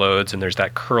it explodes and there's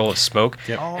that curl of smoke.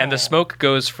 And the smoke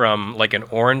goes from like an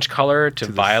orange color to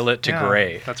violet to Yeah,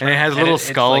 gray. That's and right. it has And little it's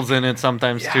skulls like- in it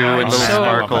sometimes too, Yeah, and it's little so-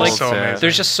 sparkles. like, so yeah. amazing.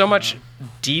 There's just so much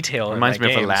detail Reminds in me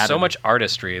that of game. Aladdin. So much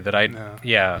artistry that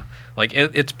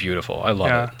it's beautiful. I love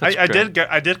Yeah, it.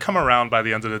 I did come around by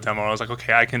the end of the demo. I was like,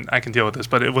 okay, I can deal with this,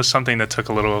 but it was something that took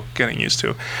a little getting used to.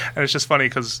 And it's just funny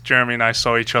because Jeremy and I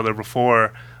saw each other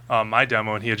before my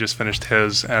demo, and he had just finished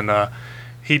his, and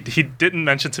he didn't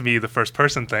mention to me the first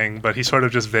person thing, but he sort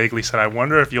of just vaguely said, I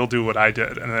wonder if you'll do what I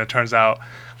did. And then it turns out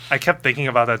I kept thinking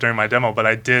about that during my demo, but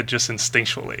I did just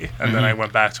instinctually. And then I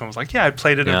went back to him and was like, yeah, I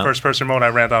played it in first person mode. I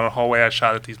ran down a hallway, I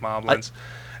shot at these moblins.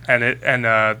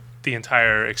 The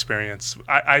entire experience,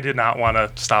 I did not want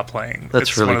to stop playing. That's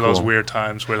it's really one of those cool. weird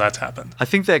times where that's happened. I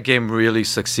think that game really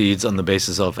succeeds on the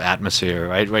basis of atmosphere,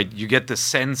 right? Right. You get the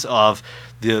sense of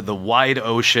the wide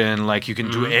ocean, like you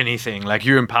can do anything, like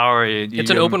you're empowered.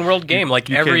 It's an open world game, like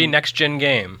you every can- next gen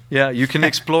game. Yeah, you can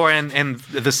explore and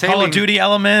the sailing. Call of Duty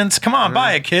elements. Come on,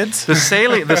 buy it, kids. The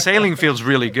sailing feels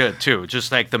really good too.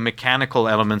 Just like the mechanical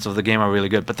elements of the game are really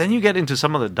good. But then you get into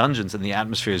some of the dungeons and the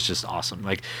atmosphere is just awesome.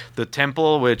 Like the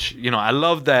temple, which I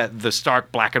love that the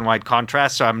stark black and white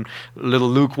contrast. So I'm a little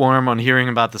lukewarm on hearing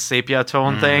about the sepia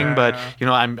tone thing, but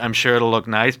I'm sure it'll look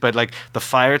nice. But like the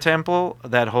fire temple,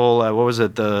 that whole what was it?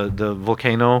 the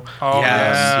volcano. Oh, Yes,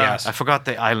 yeah. yes. I forgot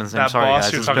the island's name. That Sorry, boss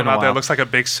guys. you're It's talking been a about there while. looks like a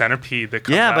big centipede that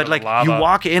comes Yeah, out but of like the lava. you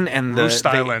walk in and Roost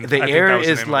Island. the I think air that was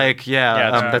the is name of it. like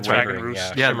that's right. Dragon wavering,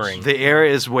 Roost. Yeah, shimmering. the air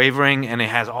is wavering and it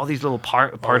has all these little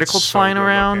particles so flying good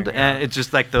around, looking, yeah. and it's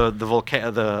just like the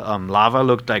lava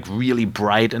looked like really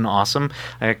bright and awesome.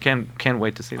 I can't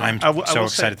wait to see that. I'm I will so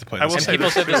say- excited to play I this. will And say people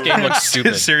this said this too. game looks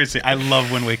stupid. Seriously, I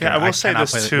love Wind Waker. Yeah, I will say cannot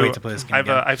this wait too. to play this game I've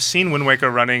again. I've seen Wind Waker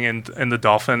running in the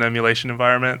Dolphin emulation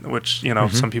environment, which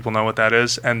some people know what that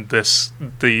is, and the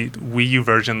Wii U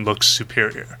version looks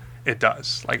superior. It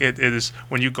does. Like it is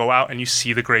when you go out and you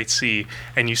see the Great Sea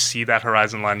and you see that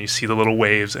horizon line, you see the little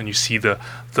waves and you see the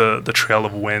trail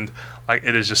of wind. Like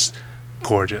it is just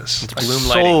gorgeous. Bloom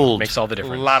lighting Sold. makes all the A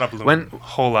difference. lot of bloom. When-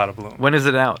 whole lot of bloom. When is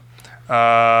it out?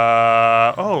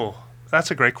 That's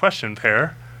a great question,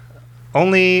 Pear.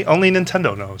 Only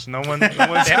Nintendo knows. No one. They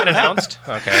haven't announced?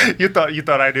 Okay. You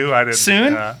thought I knew. I didn't.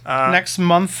 Soon, Yeah. next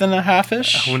month and a half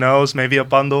ish. Who knows? Maybe a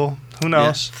bundle. Who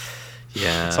knows?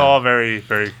 Yeah, It's all very,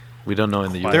 very. we don't know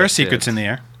in the U.S. There are yet. secrets in the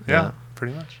air. Yeah, Yeah.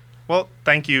 pretty much. Well,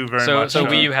 thank you very So much.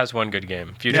 Wii U has one good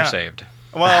game. Future Yeah. saved.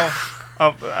 Well,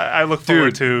 I look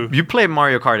forward to. You played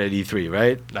Mario Kart at E3,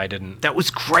 right? I didn't. That was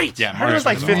great. Yeah, I heard it was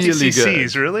like Mario's 50 really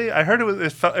CCs. good. Really? I heard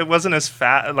it wasn't as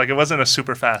fast. Like it wasn't a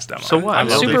super fast demo. So what? I'm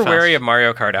Lovely super fast. wary of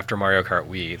Mario Kart after Mario Kart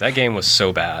Wii. That game was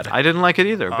so bad. I didn't like it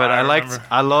either, but I I remember.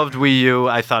 loved Wii U.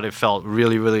 I thought it felt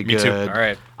really, really Me good. too. All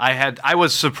right. I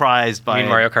was surprised by You mean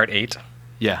Mario Kart 8?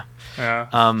 Yeah. Yeah.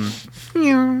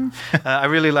 I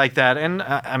really like that, and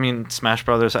I mean, Smash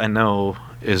Brothers. I know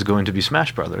is going to be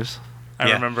Smash Brothers, I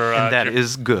yeah. remember and that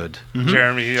is good.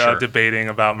 Jeremy Sure. debating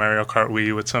about Mario Kart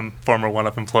Wii with some former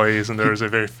One-Up employees, and there was a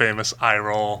very famous eye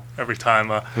roll every time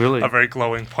Really? a very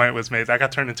glowing point was made. That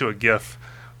got turned into a GIF.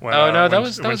 When, Oh no,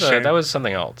 when Shane- that was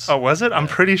something else. Oh, was it? I'm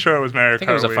pretty sure it was Mario I think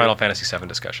Kart it was a Wii. Final Fantasy VII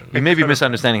discussion. You may be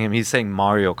misunderstanding him. He's saying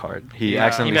Mario Kart. He Yeah.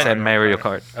 accidentally He said meant Mario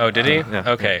Mario Kart. Oh, did he? Yeah.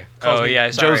 Okay. Calls Oh me-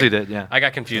 yeah, sorry. Josie did, yeah. I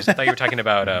got confused. I thought you were talking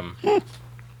about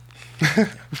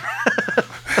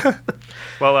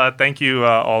Well, thank you,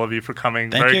 all of you, for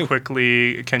coming. Thank Very you.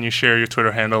 quickly, can you share your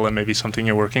Twitter handle and maybe something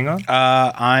you're working on?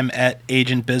 I'm at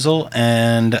Agent Bizzle,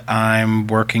 and I'm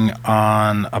working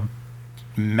on a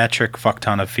metric fuck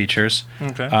ton of features.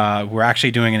 Okay. We're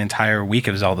actually doing an entire week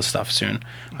of Zelda stuff soon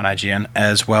on IGN,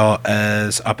 as well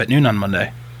as Up at Noon on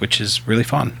Monday, which is really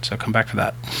fun. So come back for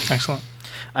that. Excellent.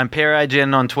 I'm Pear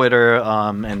IGN on Twitter,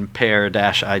 and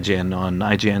Pear-IGN on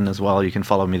IGN as well. You can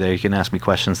follow me there. You can ask me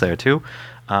questions there too.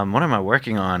 What am I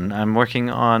working on? I'm working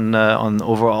on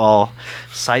overall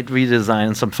site redesign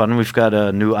and some fun. We've got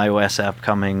a new iOS app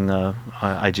coming,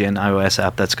 IGN iOS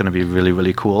app that's going to be really,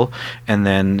 really cool. And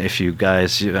then if you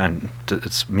guys, and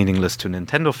it's meaningless to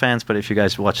Nintendo fans, but if you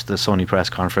guys watch the Sony press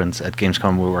conference at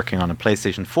Gamescom, we're working on a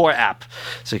PlayStation 4 app.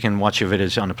 So you can watch your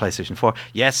videos on the PlayStation 4.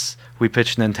 Yes, we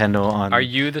pitched Nintendo on Are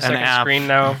you the an second app. screen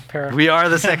now, Para? We are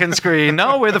the second screen.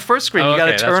 No, we're the first screen. Oh, You got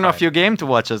okay, to that's turn off fine. your game to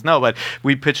watch us. No, but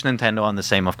we pitched Nintendo on the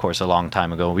same, of course, a long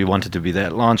time ago. We wanted to be there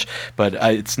at launch, but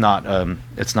it's not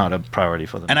a priority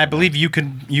for them. And I believe you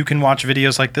can watch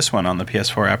videos like this one on the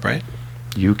PS4 app, right?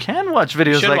 you can watch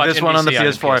videos should like watch this one on the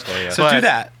NBC PS4. PS4, yeah. So do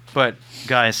that. But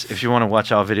guys, if you want to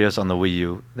watch our videos on the Wii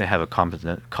U, they have a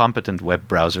competent web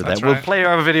browser That's that will right. play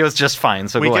our videos just fine.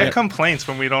 So We go get ahead. complaints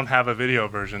when we don't have a video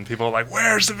version. People are like,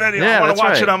 "Where's the video? Yeah, I want that's to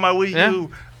watch right. it on my Wii Yeah.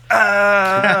 U."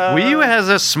 Wii U has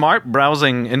a smart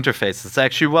browsing interface. It's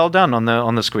actually well done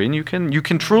on the screen. You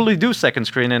can truly do second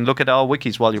screen and look at our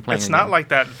wikis while you're playing. It's a not game. like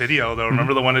that video though.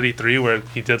 Remember the one at E3 where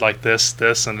he did like this,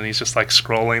 and then he's just like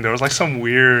scrolling. There was like some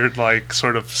weird like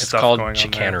sort of It's stuff called going on there.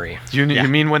 chicanery. You Yeah.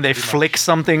 mean when they flick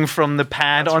something from the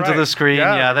pad That's onto right. the screen?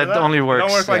 Yeah, Yeah, remember that that? only It works.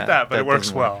 don't work like yeah, that, but it works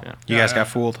doesn't work, well. yeah. You guys got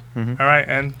fooled. All right,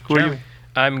 and Who are you? Jeremy.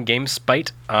 I'm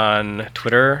GameSpite on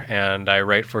Twitter, and I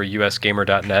write for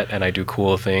usgamer.net, and I do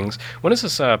cool things. When is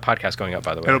this podcast going up,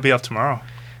 by the way? It'll be up tomorrow.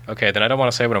 Okay, then I don't want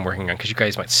to say what I'm working on because you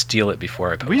guys might steal it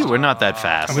before I post. We're not that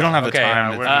fast. We don't have the Okay,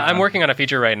 time. we're- I'm working on a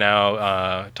feature right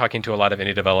now, talking to a lot of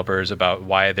indie developers about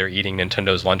why they're eating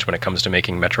Nintendo's lunch when it comes to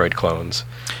making Metroid clones.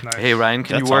 Nice. Hey Ryan,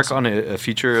 can That's you work awesome. on a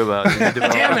feature about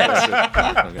Damn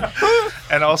it!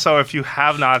 And also, if you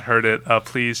have not heard it,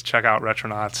 please check out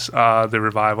Retronauts, the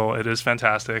revival. It is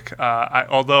fantastic.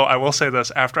 Although I will say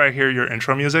this, after I hear your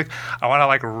intro music, I want to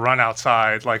like run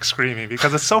outside like screaming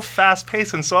because it's so fast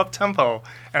paced and so up tempo,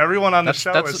 and everyone on the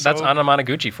show is That's so, Anna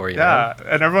Monoguchi for you. yeah, man.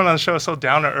 and everyone on the show is so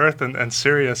down to earth and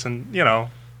serious and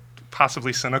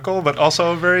possibly cynical, but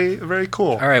also very very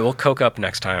cool. All right, we'll coke up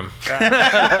next time.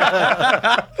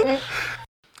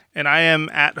 And I am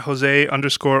at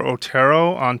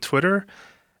Jose_Otero on Twitter.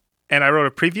 And I wrote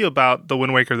a preview about The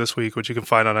Wind Waker this week, which you can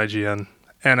find on IGN.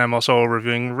 And I'm also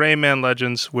reviewing Rayman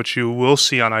Legends, which you will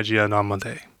see on IGN on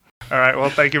Monday. All right. Well,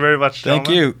 thank you very much, Thank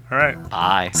gentlemen. you. All right.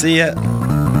 Bye. See ya.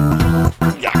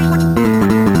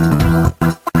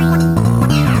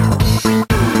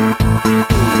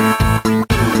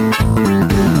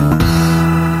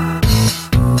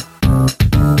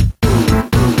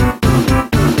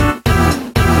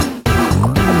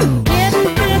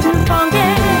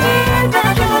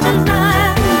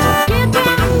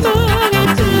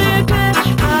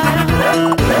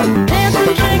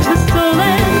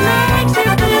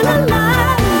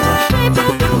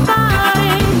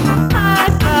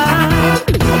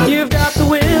 You've got the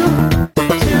will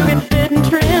to get fit and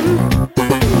trim.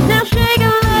 Now shake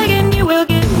a leg and you will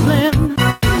get slim.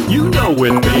 You know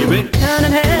it, baby.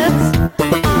 Turning heads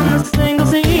on the single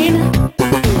scene.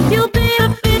 You'll be a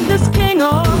fitness king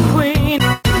or queen.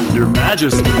 Your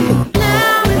Majesty.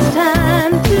 Now it's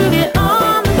time to get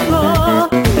on the floor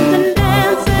and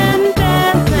dance and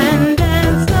dance and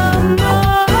dance some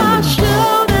more.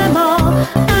 Show them all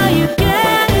how you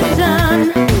get it done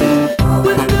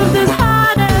with moves as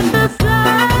hard as the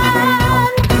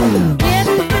sun.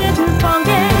 Getting fit and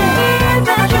funky, is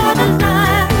that your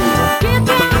desire? Get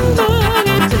down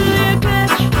boogie till you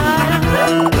catch fire.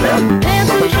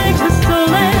 Dancing shakes the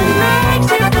soul and makes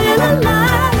you feel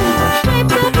alive.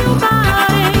 Shapes up your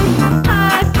body,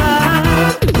 high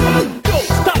five. Go,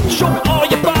 stop, show me all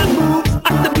your fine moves.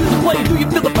 Let the music play, do you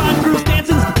feel the fine grooves?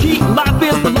 Dancing's the key, life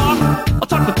is the lock. I'll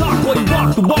talk the talk while you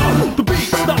walk the walk. The beat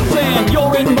stops and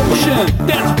you're in motion.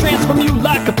 Dance will transform you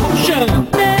like a potion.